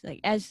all of this, like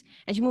as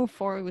you move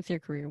forward with your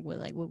career, what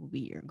would be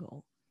your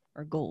goal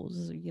or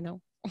goals?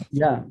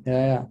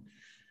 Yeah.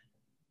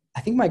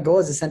 I think my goal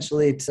is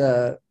essentially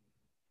to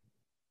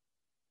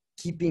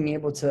keep being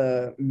able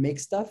to make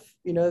stuff,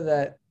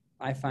 that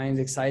I find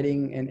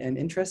exciting and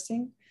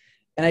interesting.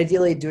 And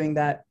ideally doing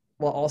that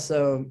while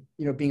also,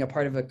 being a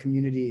part of a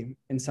community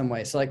in some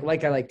way. So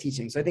like I like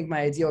teaching. So I think my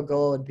ideal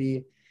goal would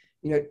be,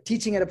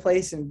 teaching at a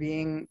place and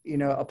being,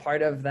 a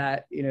part of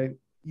that,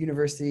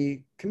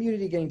 university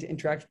community, getting to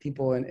interact with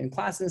people in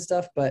class and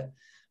stuff, but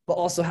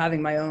also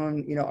having my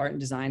own, art and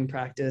design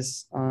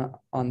practice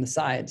on the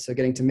side. So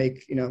getting to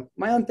make,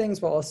 my own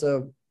things while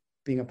also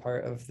being a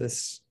part of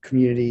this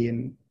community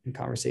and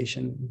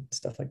conversation,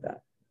 stuff like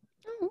that.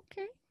 Oh,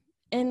 okay.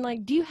 And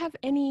like, do you have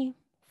any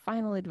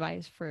final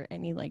advice for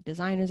any like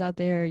designers out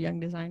there, young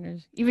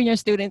designers, even your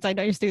students? I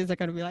know your students are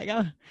going to be like,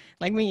 oh,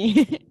 like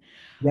me.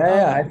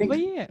 Yeah, I But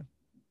think yeah.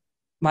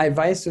 my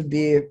advice would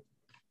be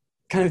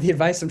kind of the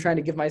advice I'm trying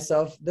to give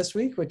myself this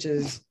week, which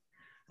is,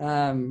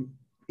 um,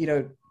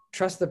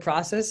 trust the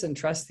process and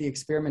trust the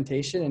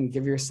experimentation, and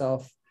give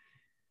yourself,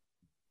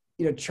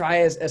 try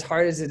as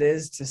hard as it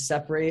is to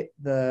separate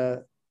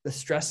the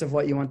stress of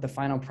what you want the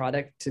final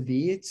product to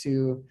be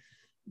to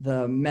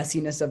the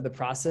messiness of the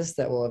process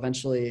that will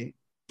eventually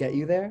get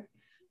you there.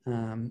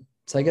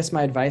 So I guess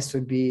my advice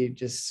would be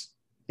just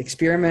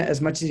experiment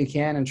as much as you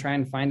can and try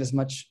and find as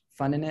much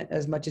fun in it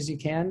as much as you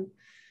can.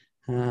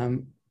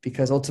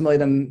 Because ultimately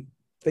then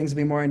things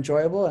will be more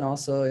enjoyable, and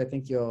also I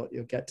think you'll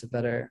get to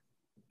better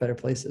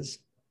places.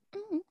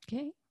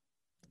 Okay.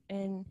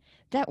 And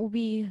that will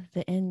be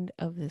the end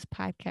of this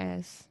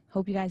podcast.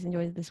 Hope you guys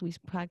enjoyed this week's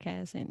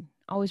podcast, and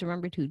always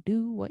remember to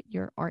do what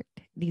your art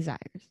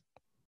desires.